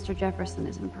sure Mr. Jefferson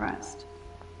is impressed.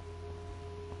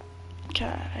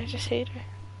 God, I just hate her.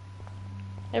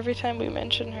 Every time we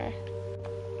mention her.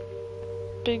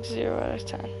 Big 0 out of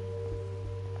 10.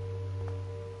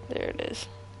 There it is.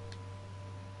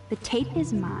 The tape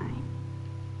is mine.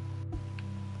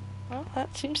 Well,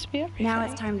 that seems to be everything. Now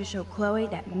it's time to show Chloe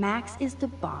that Max is the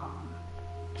bomb.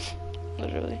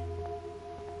 Literally.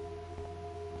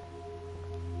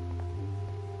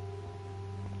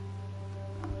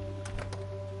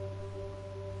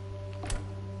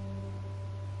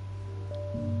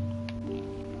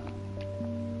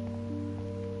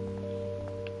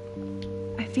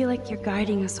 I feel like you're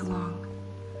guiding us along.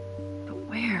 But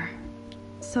where?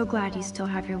 So glad you still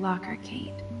have your locker,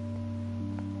 Kate.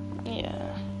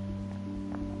 Yeah.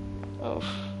 Oof.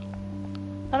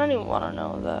 I don't even want to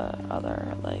know the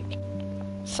other, like,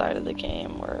 side of the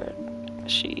game where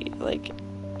she, like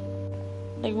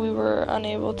we were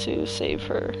unable to save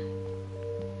her.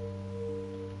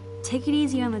 Take it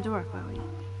easy on the door, Chloe.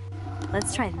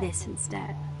 Let's try this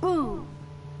instead. Boom!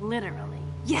 Literally.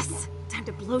 Yes! Time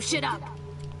to blow shit up!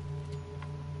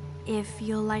 If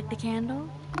you'll light the candle,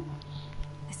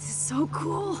 This is so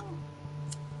cool!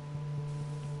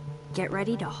 get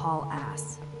ready to haul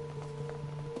ass.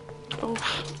 Oof.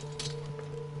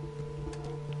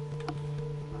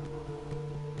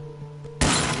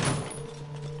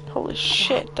 Holy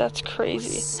shit, that's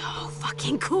crazy. So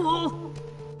fucking cool!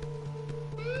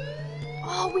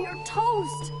 Oh, we are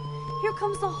toast! Here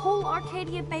comes the whole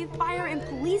Arcadia Bay Fire and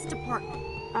Police Department.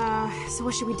 So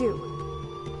what should we do?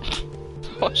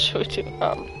 What should we do?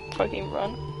 Fucking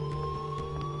run.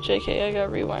 JK, I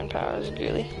got rewind powers,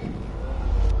 really.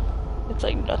 It's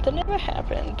like nothing ever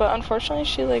happened, but unfortunately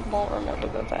she like won't remember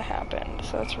that happened,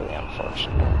 so that's really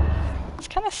unfortunate. It's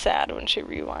kind of sad when she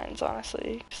rewinds,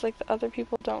 honestly, because like the other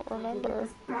people don't remember.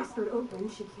 This bastard open,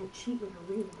 she can't cheat with her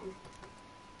rewind.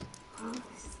 Oh,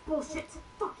 this is bullshit!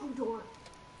 Fucking door!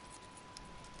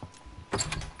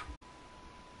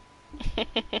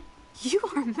 You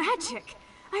are magic!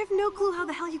 I have no clue how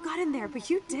the hell you got in there, but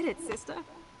you did it, sister.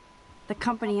 The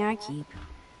company I keep.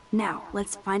 Now,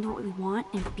 let's find what we want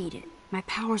and beat it. My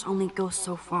powers only go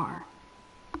so far.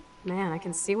 Man, I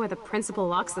can see why the principal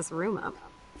locks this room up.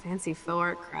 Fancy faux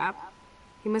art crap.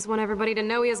 He must want everybody to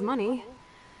know he has money,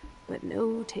 but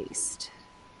no taste.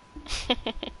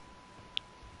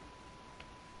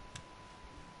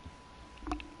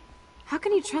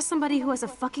 you trust somebody who has a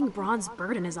fucking bronze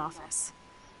bird in his office?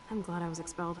 I'm glad I was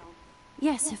expelled.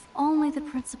 Yes, if only the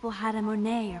principal had a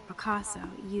Monet or Picasso,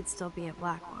 you'd still be at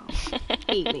Blackwell.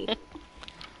 Eat me.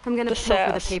 I'm gonna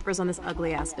pilfer the papers on this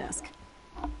ugly-ass desk.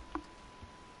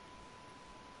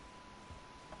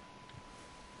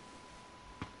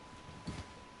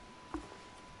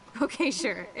 Okay,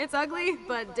 sure. It's ugly,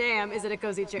 but damn, is it a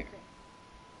cozy chair.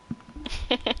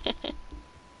 It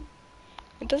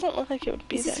doesn't look like it would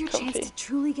be Is this that your comfy. chance to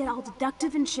truly get all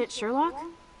deductive and shit, Sherlock?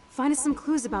 Find us some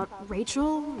clues about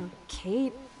Rachel, or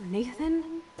Kate, or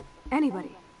Nathan?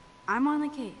 Anybody. I'm on the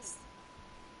case.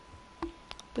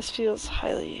 This feels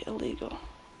highly illegal.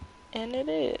 And it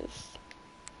is.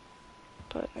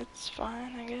 But it's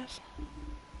fine, I guess.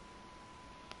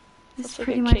 This Looks like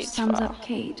pretty a much Kate's sums file. up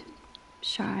Kate.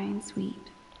 Shy and sweet.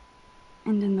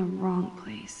 And in the wrong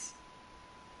place.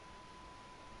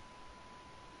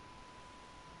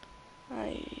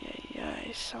 Ay,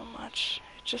 so much.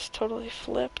 It just totally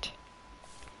flipped.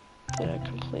 Did a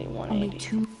complete Only 180.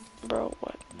 2 Bro,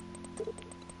 what?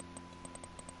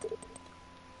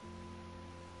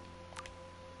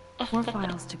 more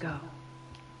files to go.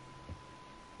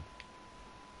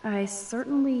 I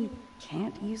certainly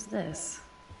can't use this.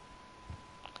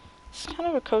 It's kind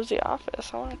of a cozy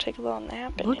office. I want to take a little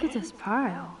nap in Look here. at this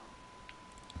pile.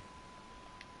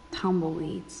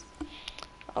 Tumbleweeds.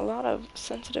 A lot of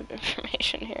sensitive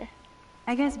information here.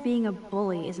 I guess being a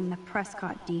bully is in the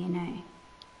Prescott DNA.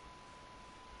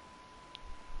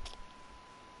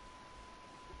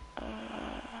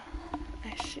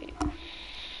 I see.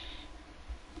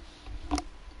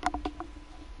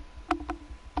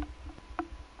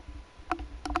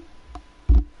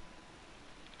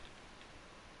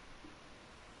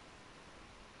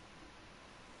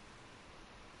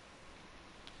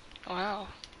 Wow,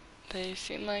 they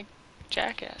seem like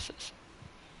jackasses.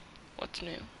 What's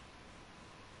new?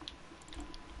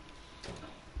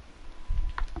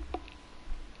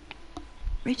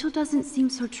 Rachel doesn't seem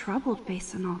so troubled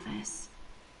based on all this.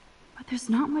 But there's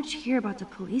not much here about the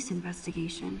police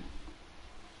investigation.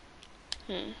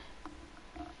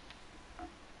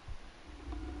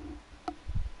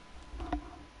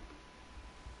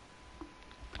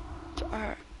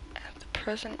 Are at the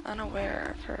present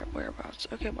unaware of her whereabouts.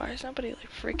 Okay, why is nobody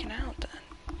like freaking out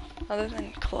then? Other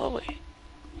than Chloe.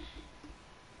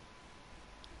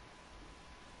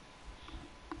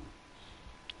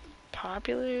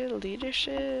 Popular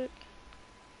leadership.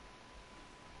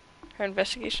 Her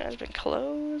investigation has been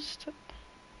closed.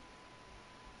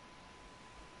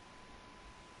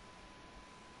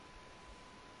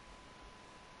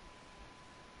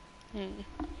 I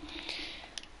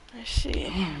see.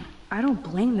 Man, I don't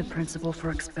blame the principal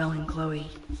for expelling Chloe.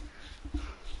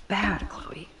 Bad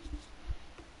Chloe.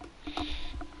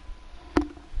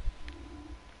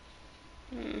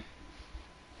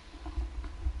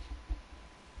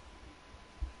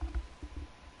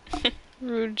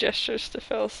 Rude gestures to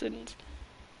fellow students.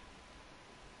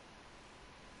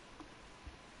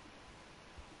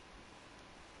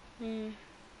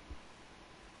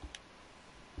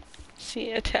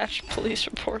 See attached police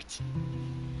reports.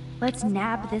 Let's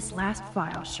nab this last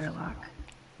file, Sherlock.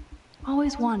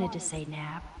 Always wanted to say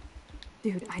nab.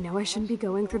 Dude, I know I shouldn't be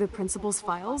going through the principal's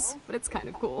files, but it's kind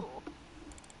of cool.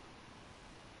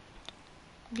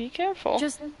 Be careful.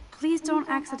 Just please don't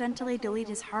accidentally delete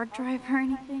his hard drive or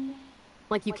anything.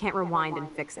 Like you can't rewind and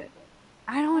fix it.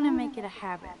 I don't want to make it a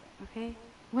habit, okay?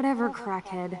 Whatever,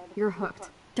 crackhead. You're hooked.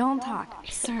 Don't talk.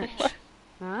 Search.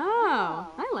 Oh,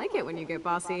 I like it when you get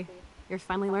bossy. You're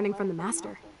finally learning from the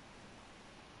master.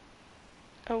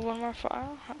 Oh, one more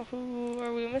file? Who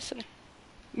are we missing?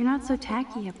 You're not so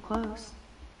tacky up close.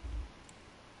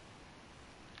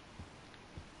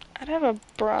 I'd have a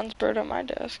bronze bird on my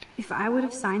desk. If I would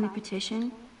have signed the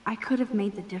petition, I could have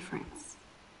made the difference.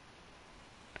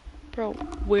 Bro,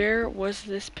 where was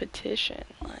this petition?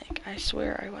 Like, I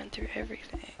swear I went through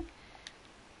everything.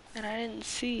 And I didn't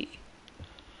see.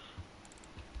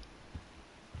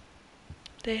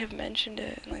 They have mentioned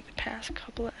it in like the past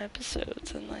couple of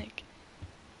episodes and like,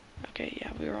 okay,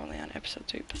 yeah, we were only on episode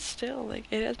 3, but still, like,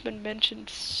 it has been mentioned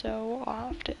so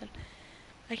often.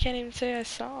 I can't even say I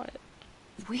saw it.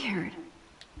 Weird.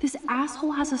 This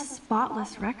asshole has a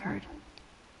spotless record.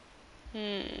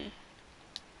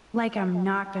 Like I'm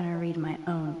not gonna read my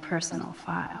own personal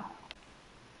file.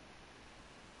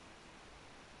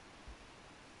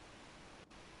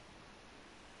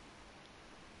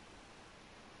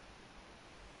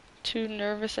 Too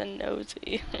nervous and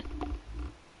nosy.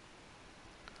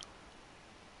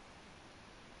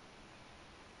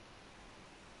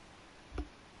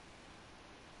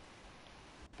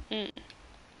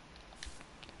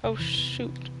 Oh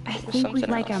shoot. I It was think we'd something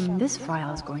like else. this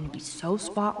file is going to be so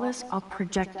spotless, I'll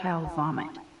projectile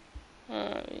vomit.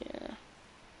 Oh yeah.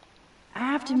 I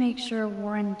have to make sure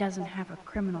Warren doesn't have a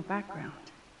criminal background.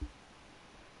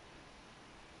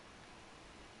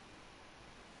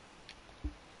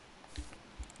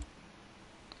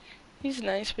 He's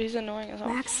nice, but he's annoying as all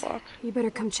Max, fuck. you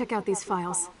better come check out these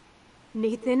files.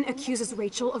 Nathan accuses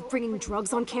Rachel of bringing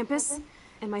drugs on campus,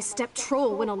 and my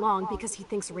step-troll went along because he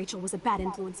thinks Rachel was a bad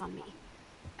influence on me.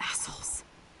 Assholes.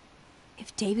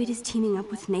 If David is teaming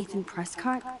up with Nathan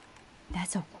Prescott,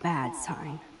 that's a bad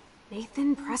sign.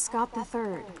 Nathan Prescott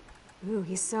III. Ooh,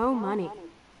 he's so money.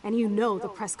 And you know the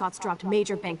Prescotts dropped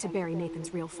major bank to bury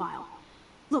Nathan's real file.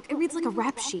 Look, it reads like a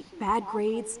rap sheet. Bad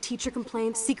grades, teacher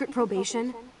complaints, secret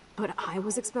probation. But I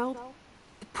was expelled?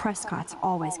 The Prescotts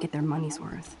always get their money's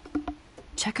worth.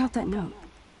 Check out that note.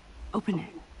 Open it.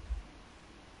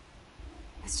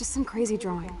 It's just some crazy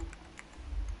drawing.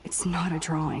 It's not a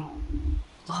drawing.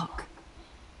 Look.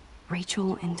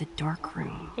 Rachel in the dark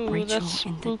room. Ooh, Rachel that's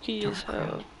in the spooky as dark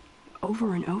hell. room.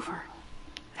 Over and over.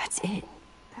 That's it.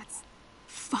 That's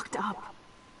fucked up.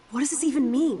 What does this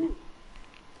even mean?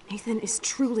 Nathan is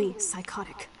truly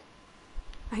psychotic.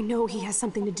 I know he has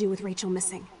something to do with Rachel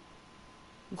missing.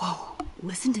 Whoa,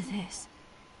 listen to this.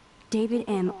 David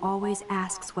M. always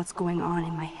asks what's going on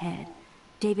in my head.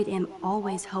 David M.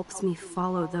 always helps me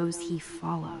follow those he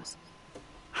follows.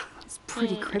 It's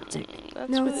pretty cryptic. That's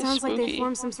No, really it sounds like they spooky.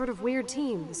 formed some sort of weird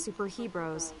team, the Super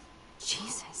Hebrews.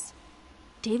 Jesus.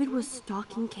 David was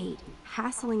stalking Kate,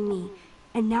 hassling me,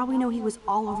 and now we know he was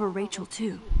all over Rachel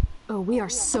too. Oh, we are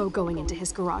so going into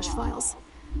his garage files.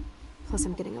 Plus,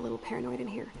 I'm getting a little paranoid in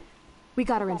here. We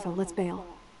got our info, let's bail.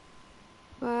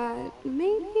 But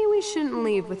maybe we shouldn't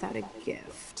leave without a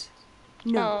gift.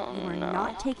 No, you are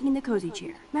not taking the cozy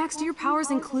chair. Max, do your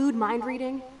powers include mind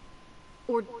reading?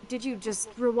 Or did you just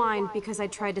rewind because I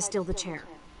tried to steal the chair?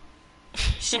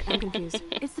 Shit, I'm confused.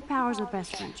 It's the powers of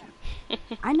best friendship.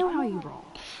 I know how you roll.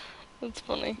 That's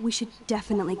funny. We should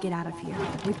definitely get out of here.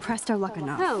 We pressed our luck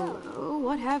enough. Hello,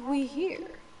 what have we here?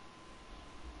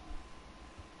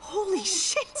 Holy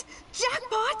shit!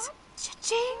 Jackpot!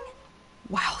 Cha-ching!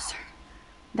 Wowzer.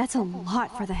 That's a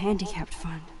lot for the handicapped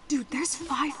fund. Dude, there's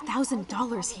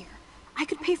 $5,000 here. I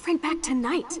could pay Frank back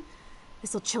tonight.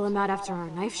 This'll chill him out after our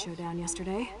knife showdown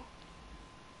yesterday.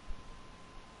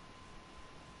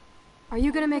 Are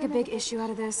you gonna make a big issue out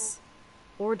of this?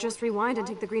 Or just rewind and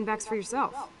take the greenbacks for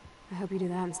yourself? I hope you do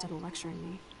that instead of lecturing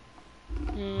me.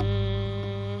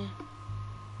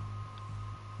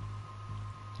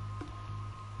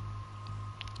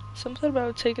 Something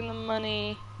about taking the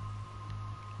money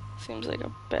seems like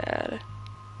a bad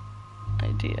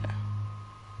idea.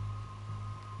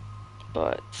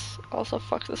 But also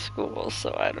fuck the school,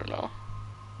 so I don't know.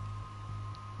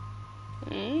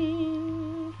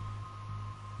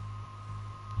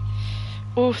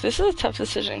 Oof, this is a tough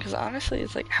decision because honestly,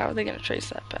 it's like, how are they gonna trace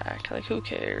that back? Like, who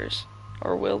cares?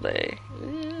 Or will they?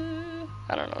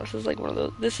 I don't know. This is like one of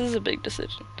those. This is a big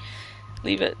decision.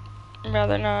 Leave it.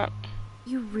 Rather not.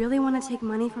 You really want to take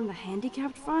money from the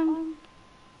handicapped fund?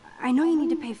 I know you need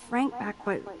to pay Frank back,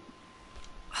 but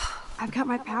I've got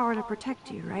my power to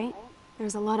protect you, right?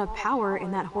 There's a lot of power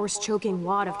in that horse-choking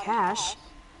wad of cash.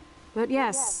 But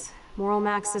yes, Moral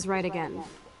Max is right again.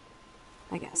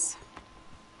 I guess.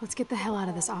 Let's get the hell out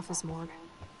of this office morgue.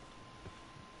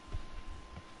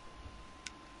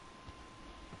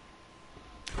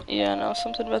 Yeah, no,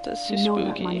 something about this is You know that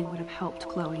spooky. money would have helped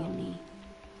Chloe and me.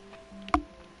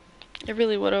 It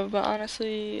really would have, but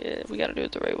honestly, we gotta do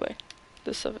it the right way.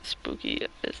 This stuff is spooky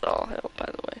as all hell, by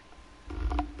the way.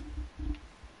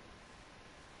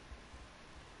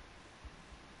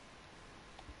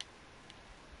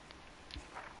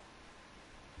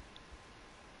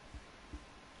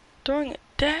 Throwing a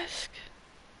desk?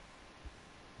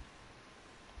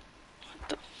 What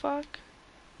the fuck?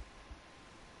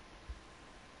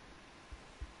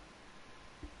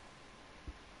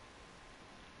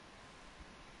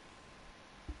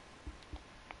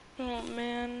 Oh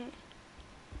man.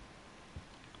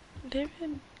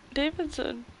 David's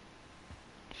a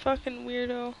fucking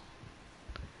weirdo.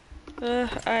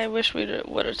 I wish we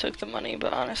would have took the money,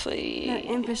 but honestly... That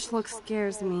impish look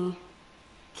scares me.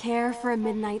 Care for a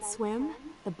midnight swim?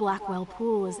 The Blackwell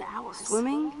pool is ours.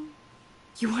 Swimming?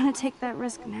 You want to take that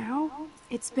risk now?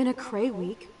 It's been a cray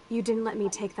week. You didn't let me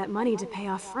take that money to pay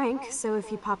off Frank, so if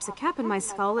he pops a cap in my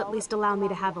skull, at least allow me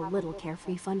to have a little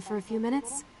carefree fun for a few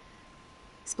minutes.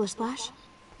 Splish Splash?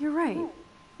 You're right.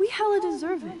 We hella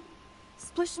deserve it.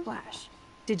 Splish Splash.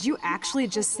 Did you actually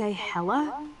just say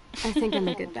hella? I think I'm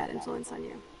a good bad influence on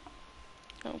you.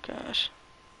 Oh gosh.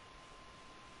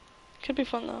 Could be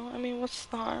fun though. I mean, what's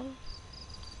the harm?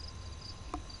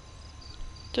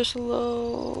 Just a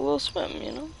little swim,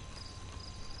 you know?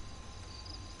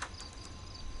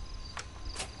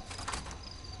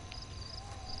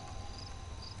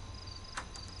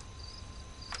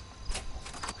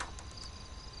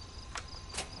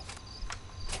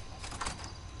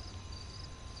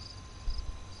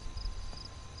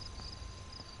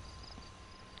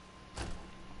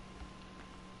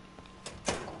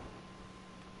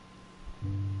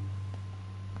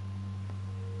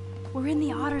 We're in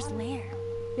the otter's lair.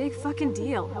 Big fucking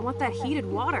deal. I want that heated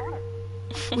water.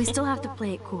 We still have to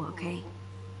play it cool, okay?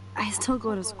 I still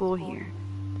go to school here.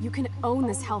 You can own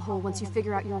this hellhole once you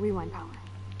figure out your rewind power.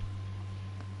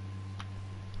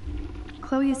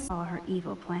 Chloe saw her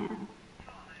evil plan.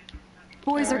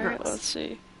 Boys or Alright, girls? let's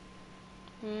see.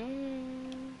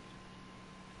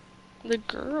 The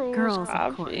girls, Girls,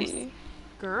 of course. obvi.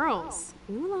 Girls.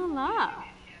 Ooh la la.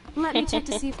 Let me check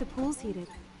to see if the pool's heated.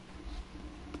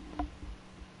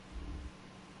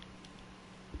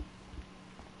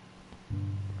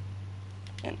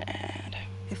 An ad.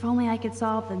 If only I could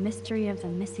solve the mystery of the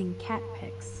missing cat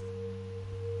pics.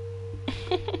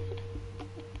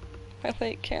 I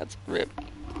like cats rip.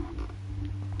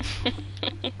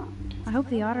 I hope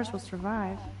the otters will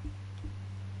survive.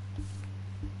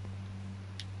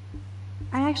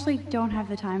 I actually don't have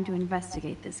the time to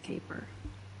investigate this caper.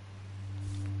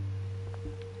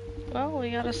 Well, we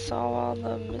gotta solve all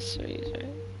the mysteries,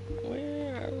 right?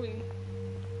 Where are we?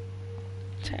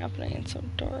 What's happening? It's so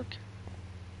dark.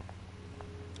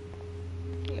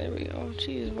 There we go.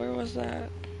 Jeez, where was that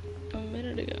a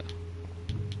minute ago?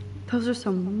 Those are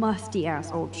some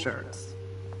musty-ass old shirts.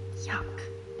 Yuck.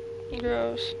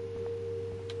 Gross.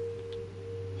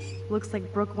 Looks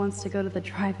like Brooke wants to go to the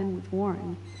drive-in with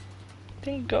Warren.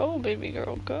 Then go, baby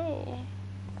girl, go.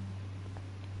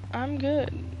 I'm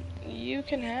good. You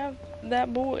can have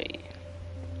that boy.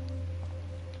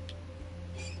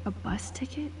 A bus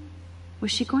ticket?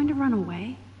 Was she going to run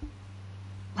away?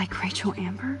 Like Rachel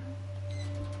Amber?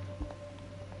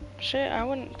 Shit, I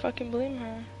wouldn't fucking blame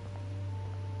her.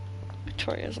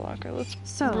 Victoria's locker. Let's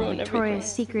So, ruin Victoria's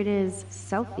everything. secret is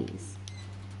selfies.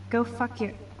 Go fuck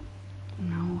your...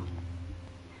 No.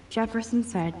 Jefferson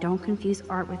said don't confuse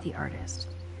art with the artist.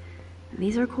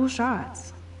 These are cool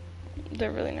shots.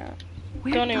 They're really not.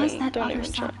 Where Don't does even- that don't other even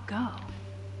stuff go?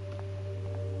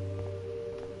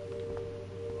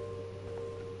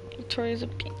 Victoria's a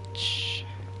beach.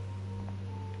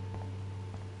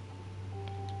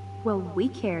 Well, we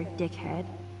care, dickhead.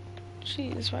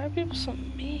 Jeez, why are people so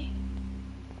mean?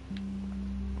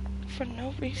 For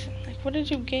no reason. Like, what did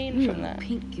you gain from that?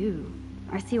 Pink goo.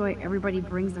 I see why everybody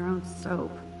brings their own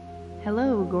soap.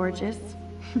 Hello, gorgeous.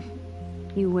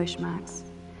 You wish, Max.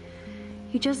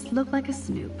 You just look like a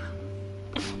snoop.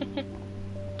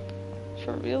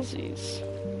 For realsies.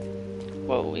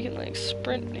 Whoa, we can like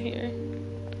sprint here.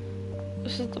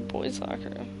 This is the boys' locker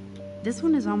room. This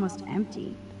one is almost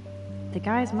empty. The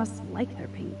guys must like their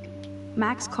pink.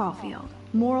 Max Caulfield,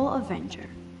 moral avenger.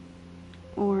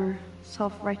 Or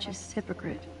self-righteous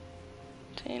hypocrite.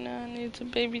 Dana needs a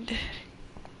baby daddy.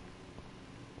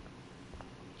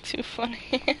 Too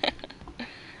funny.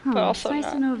 Huh, But also it's nice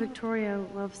not. to know Victoria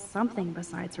loves something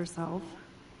besides herself.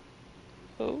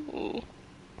 Oh.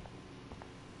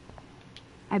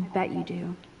 I bet you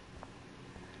do.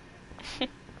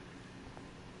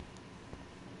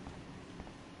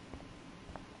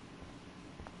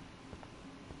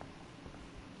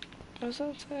 What was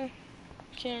that say?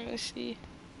 Can't really see.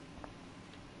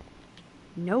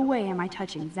 No way am I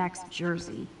touching Zach's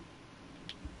jersey.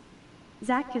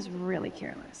 Zach is really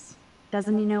careless.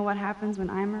 Doesn't he know what happens when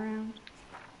I'm around?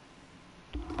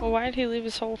 Well, why'd he leave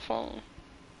his whole phone?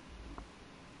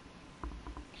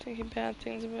 Thinking bad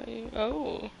things about you.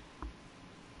 Oh.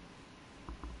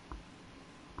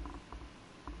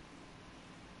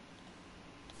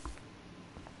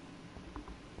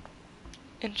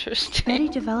 Interesting. Betty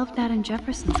developed that in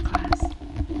Jefferson's class.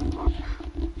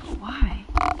 But why?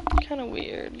 Kinda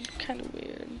weird. Kinda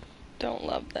weird. Don't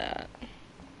love that.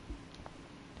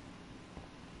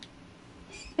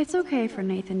 It's okay for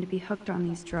Nathan to be hooked on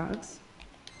these drugs,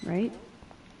 right?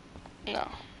 No.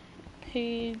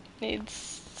 He needs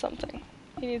something.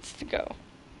 He needs to go.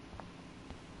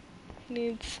 He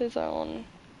needs his own...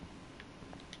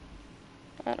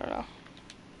 I don't know.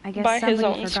 I guess By his somebody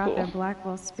own forgot their school.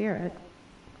 Blackwell spirit.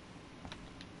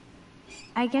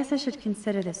 I guess I should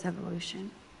consider this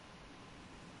evolution.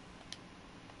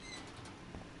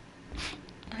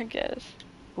 I guess.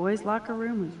 Boys' locker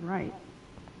room is right.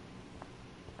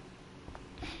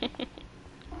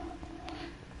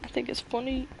 I think it's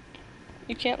funny.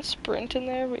 You can't sprint in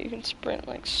there, but you can sprint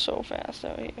like so fast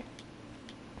out here.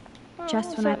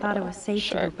 Just when I thought it was safe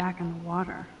to go back in the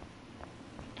water.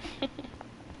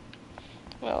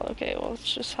 Well, okay, well,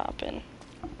 let's just hop in.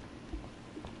 I'm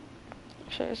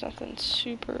sure there's nothing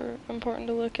super important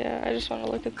to look at. I just want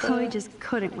to look at Chloe just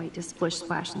couldn't wait to splish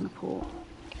splash in the pool.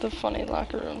 The funny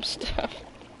locker room stuff.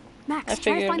 Max, I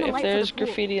figured if there's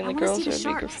graffiti in the girls, there'd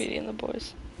there'd be graffiti in the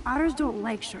boys. Otters don't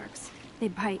like sharks. They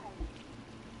bite.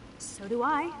 So do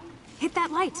I. Hit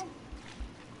that light.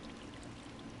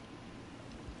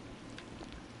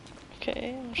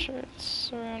 Okay, I'm sure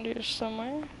it's around here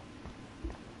somewhere.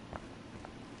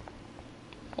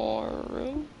 More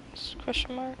rooms?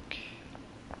 Question mark.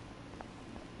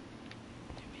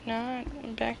 Maybe not.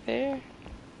 I'm back there.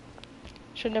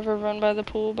 Should never run by the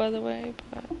pool, by the way,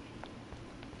 but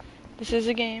this is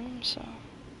a game, so.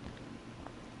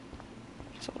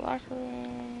 It's a locker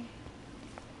room.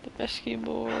 The rescue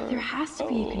board. There has to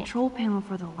be a control panel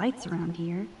for the lights around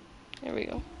here. There we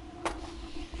go.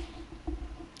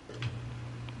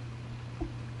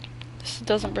 This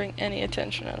doesn't bring any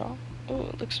attention at all. Ooh,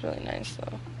 it looks really nice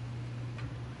though.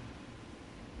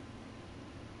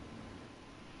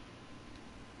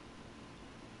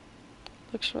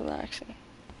 Looks relaxing.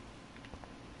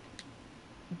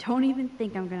 Don't even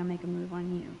think I'm gonna make a move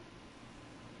on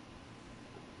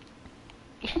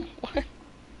you. What?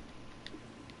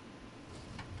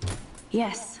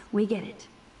 Yes, we get it.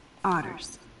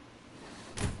 Otters.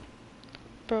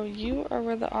 Bro, you are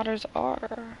where the otters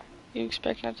are. You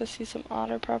expect not to see some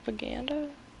otter propaganda?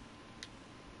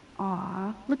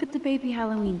 Aw, look at the baby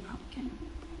Halloween pumpkin.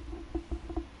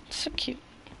 So cute.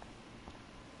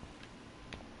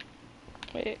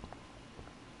 Wait.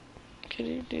 Could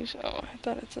you do so? Oh, I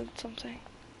thought it said something.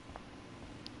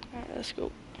 Alright, let's go.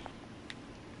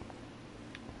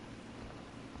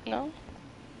 No?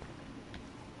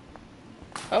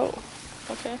 Oh,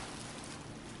 okay.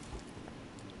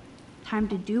 Time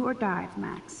to do or dive,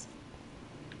 Max.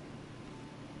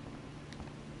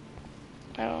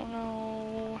 I don't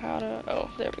know how to...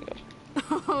 Oh, there we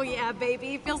go. Oh yeah,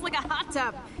 baby. Feels like a hot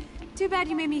tub. Too bad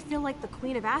you made me feel like the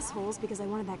queen of assholes because I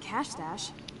wanted that cash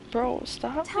stash. Bro,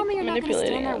 stop Tell me you're not gonna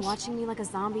stand there us. watching me like a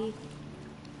zombie.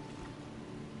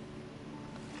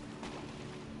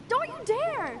 Don't you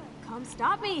dare! Come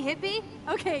stop me, hippie.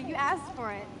 Okay, you asked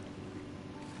for it.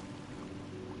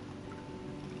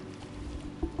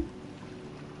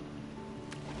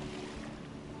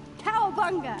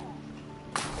 Cowabunga!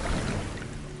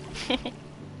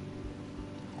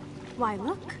 Why,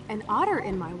 look, an otter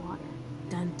in my water.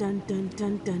 Dun dun dun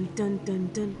dun dun dun dun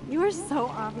dun. You are so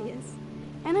obvious.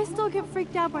 And I still get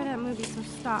freaked out by that movie, so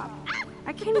stop.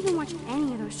 I can't even watch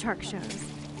any of those shark shows.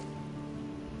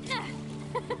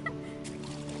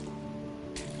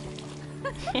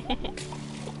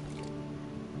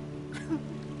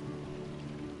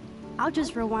 I'll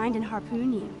just rewind and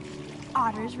harpoon you.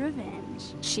 Otter's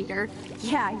revenge. Cheater.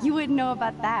 Yeah, you wouldn't know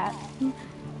about that.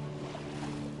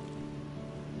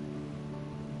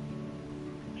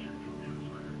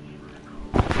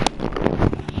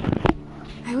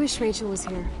 I wish Rachel was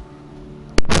here.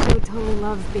 I would totally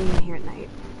love being in here at night.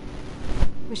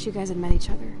 Wish you guys had met each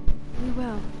other. We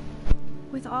will.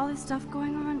 With all this stuff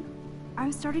going on,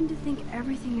 I'm starting to think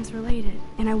everything is related,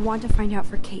 and I want to find out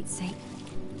for Kate's sake.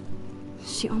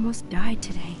 She almost died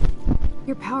today.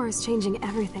 Your power is changing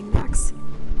everything, Max.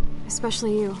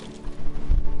 Especially you.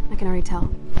 I can already tell.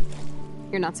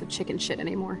 You're not so chicken shit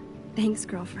anymore. Thanks,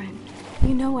 girlfriend.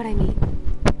 You know what I mean.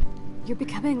 You're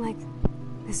becoming like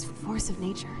this force of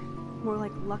nature. More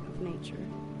like luck of nature.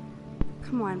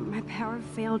 Come on, my power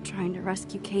failed trying to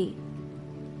rescue Kate.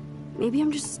 Maybe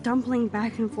I'm just stumbling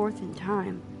back and forth in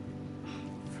time.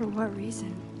 For what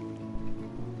reason?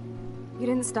 You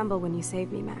didn't stumble when you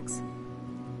saved me, Max.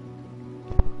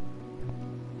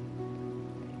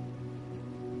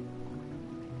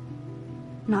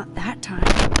 Not that time.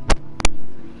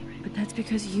 But that's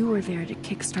because you were there to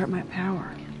kickstart my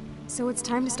power. So it's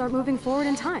time to start moving forward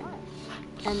in time.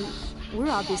 And we're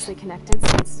obviously connected,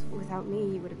 since without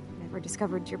me, you would have never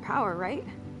discovered your power, right?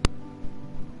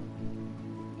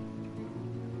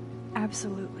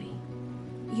 Absolutely.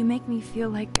 You make me feel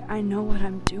like I know what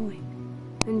I'm doing.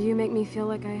 And you make me feel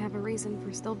like I have a reason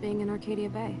for still being in Arcadia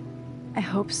Bay. I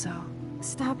hope so.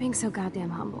 Stop being so goddamn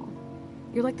humble.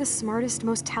 You're like the smartest,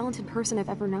 most talented person I've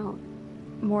ever known.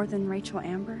 More than Rachel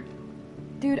Amber?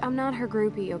 Dude, I'm not her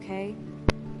groupie, okay?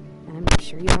 And I'm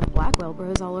sure you have Blackwell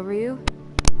bros all over you.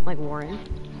 Like Warren.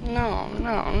 No,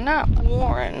 not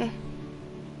Warren.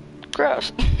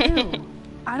 Gross. Ew.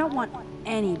 I don't want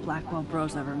any Blackwell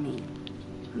bros over me.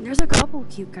 There's a couple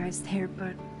cute guys there,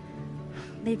 but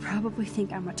They probably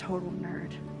think I'm a total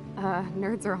nerd.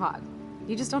 Nerds are hot.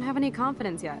 You just don't have any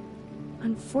confidence yet.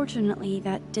 Unfortunately,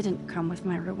 that didn't come with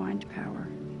my rewind power.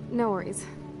 No worries.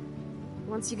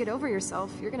 Once you get over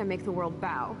yourself, you're gonna make the world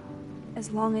bow.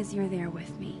 As long as you're there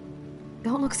with me.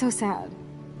 Don't look so sad.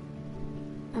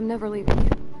 I'm never leaving you.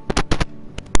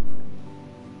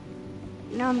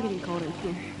 Now I'm getting cold in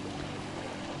here.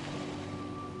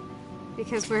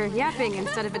 Because we're yapping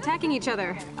instead of attacking each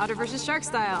other, Otter versus Shark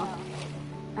style.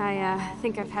 I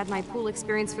think I've had my pool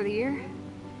experience for the year.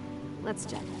 Let's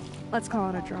check. Let's call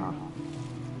it a draw.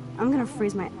 I'm gonna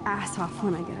freeze my ass off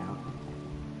when I get out.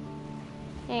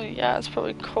 Oh yeah, it's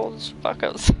probably cold as fuck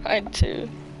outside too.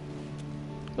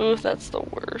 Ooh, that's the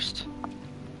worst.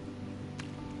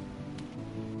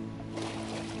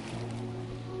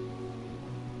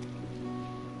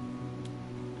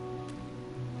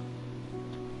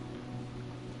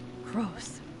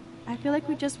 Gross. I feel like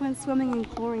we just went swimming in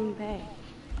Chlorine Bay.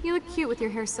 You look cute with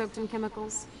your hair soaked in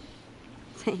chemicals.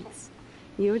 Thanks.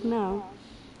 You would know.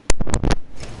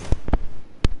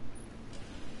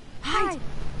 Hide!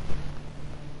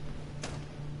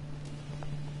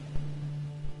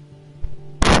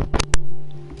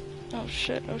 Oh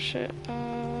shit, oh shit.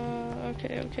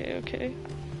 Okay.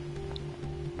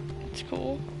 It's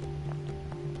cool.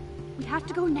 We have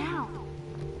to go now.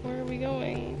 Where are we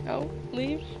going? Out?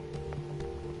 Leave?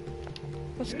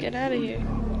 Let's get out of here.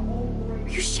 Are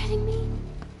you shitting me?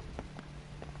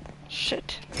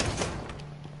 Shit.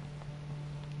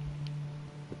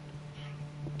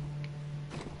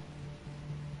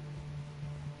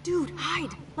 Dude,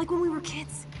 hide! Like when we were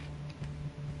kids.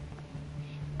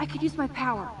 I could use my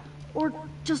power. Or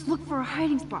just look for a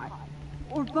hiding spot.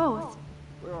 Or both.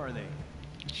 Where are they?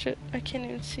 Shit, I can't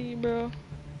even see, bro.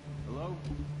 Hello?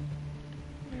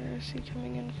 Where is he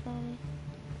coming in from?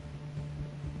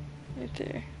 Right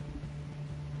there.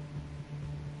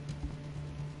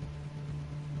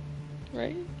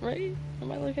 Right?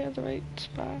 Am I looking at the right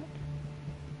spot?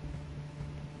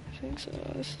 I think so.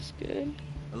 This is good.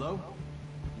 Hello?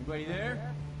 Anybody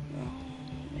there? No,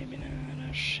 maybe not.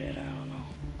 Oh shit, I don't know.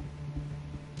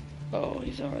 Oh,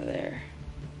 he's over there.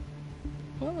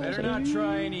 Well, Better not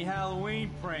try any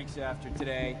Halloween pranks after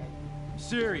today. I'm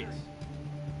serious.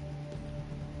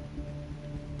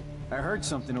 I heard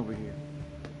something over here.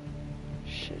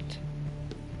 Shit.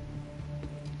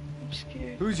 I'm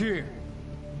scared. Who's here?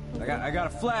 I got a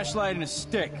flashlight and a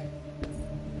stick.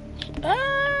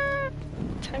 Ah!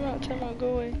 Time out,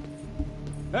 go away.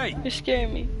 Hey! You're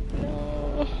scaring me.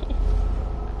 No.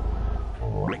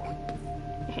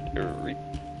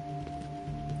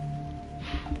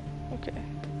 Okay.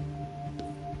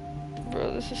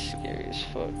 Bro, this is scary as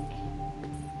fuck.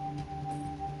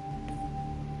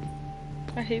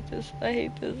 I hate this.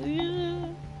 Yeah.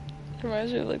 It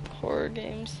reminds me of like the horror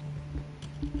games.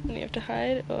 When you have to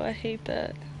hide. Oh, I hate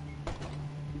that.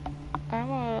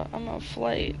 I'm a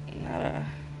flight,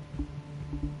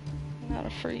 not a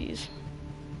freeze.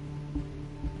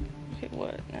 Okay,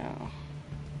 what now?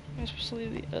 Am I supposed to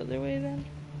leave the other way then?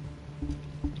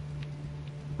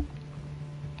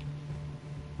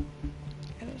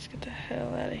 Okay, let's get the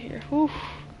hell out of here. Whew.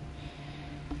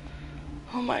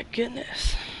 Oh my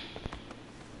goodness.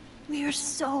 We are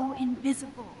so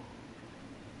invisible.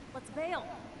 Let's bail.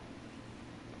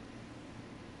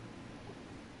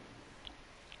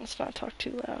 Let's not talk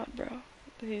too loud, bro.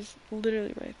 He's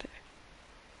literally right there.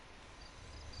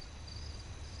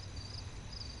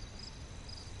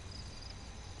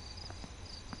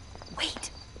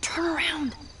 Wait! Turn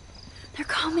around! They're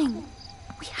coming!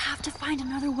 We have to find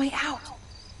another way out!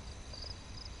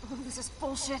 Oh, this is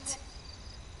bullshit.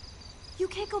 You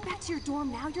can't go back to your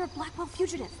dorm now. You're a Blackwell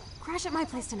fugitive. Crash at my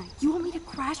place tonight. You want me to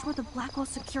crash where the Blackwell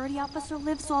security officer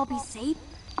lives so I'll be safe?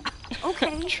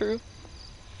 Okay. True.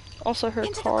 Also, her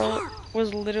car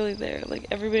was literally there. Like,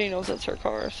 everybody knows that's her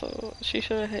car, so she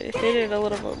should have hit it a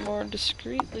little bit more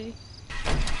discreetly.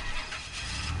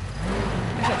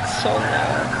 That's so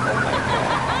loud. Oh my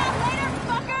god. Later,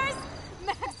 fuckers!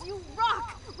 Max, you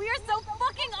rock! We are so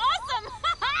fucking awesome!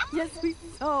 Yes, we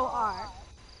so are.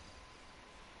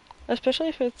 Especially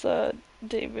if it's,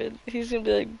 David. He's gonna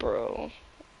be like, bro,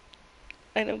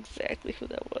 I know exactly who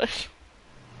that was.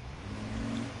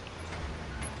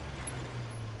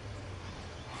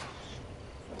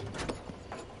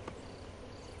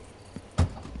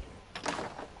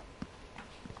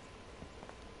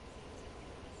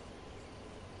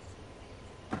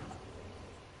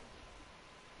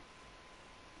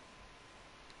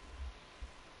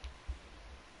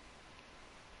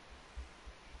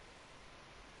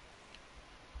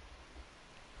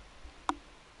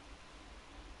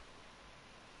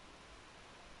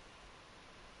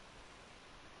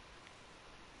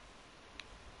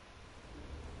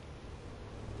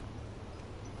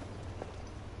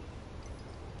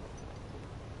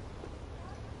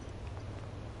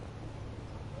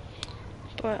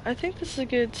 But I think this is a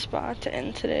good spot to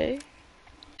end today.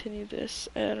 Continue this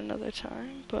at another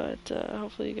time, but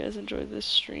hopefully you guys enjoyed this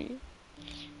stream.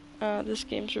 This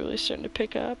game's really starting to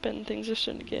pick up and things are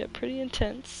starting to get pretty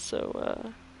intense,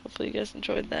 so hopefully you guys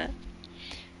enjoyed that.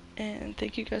 And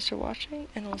thank you guys for watching,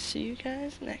 and I'll see you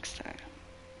guys next time.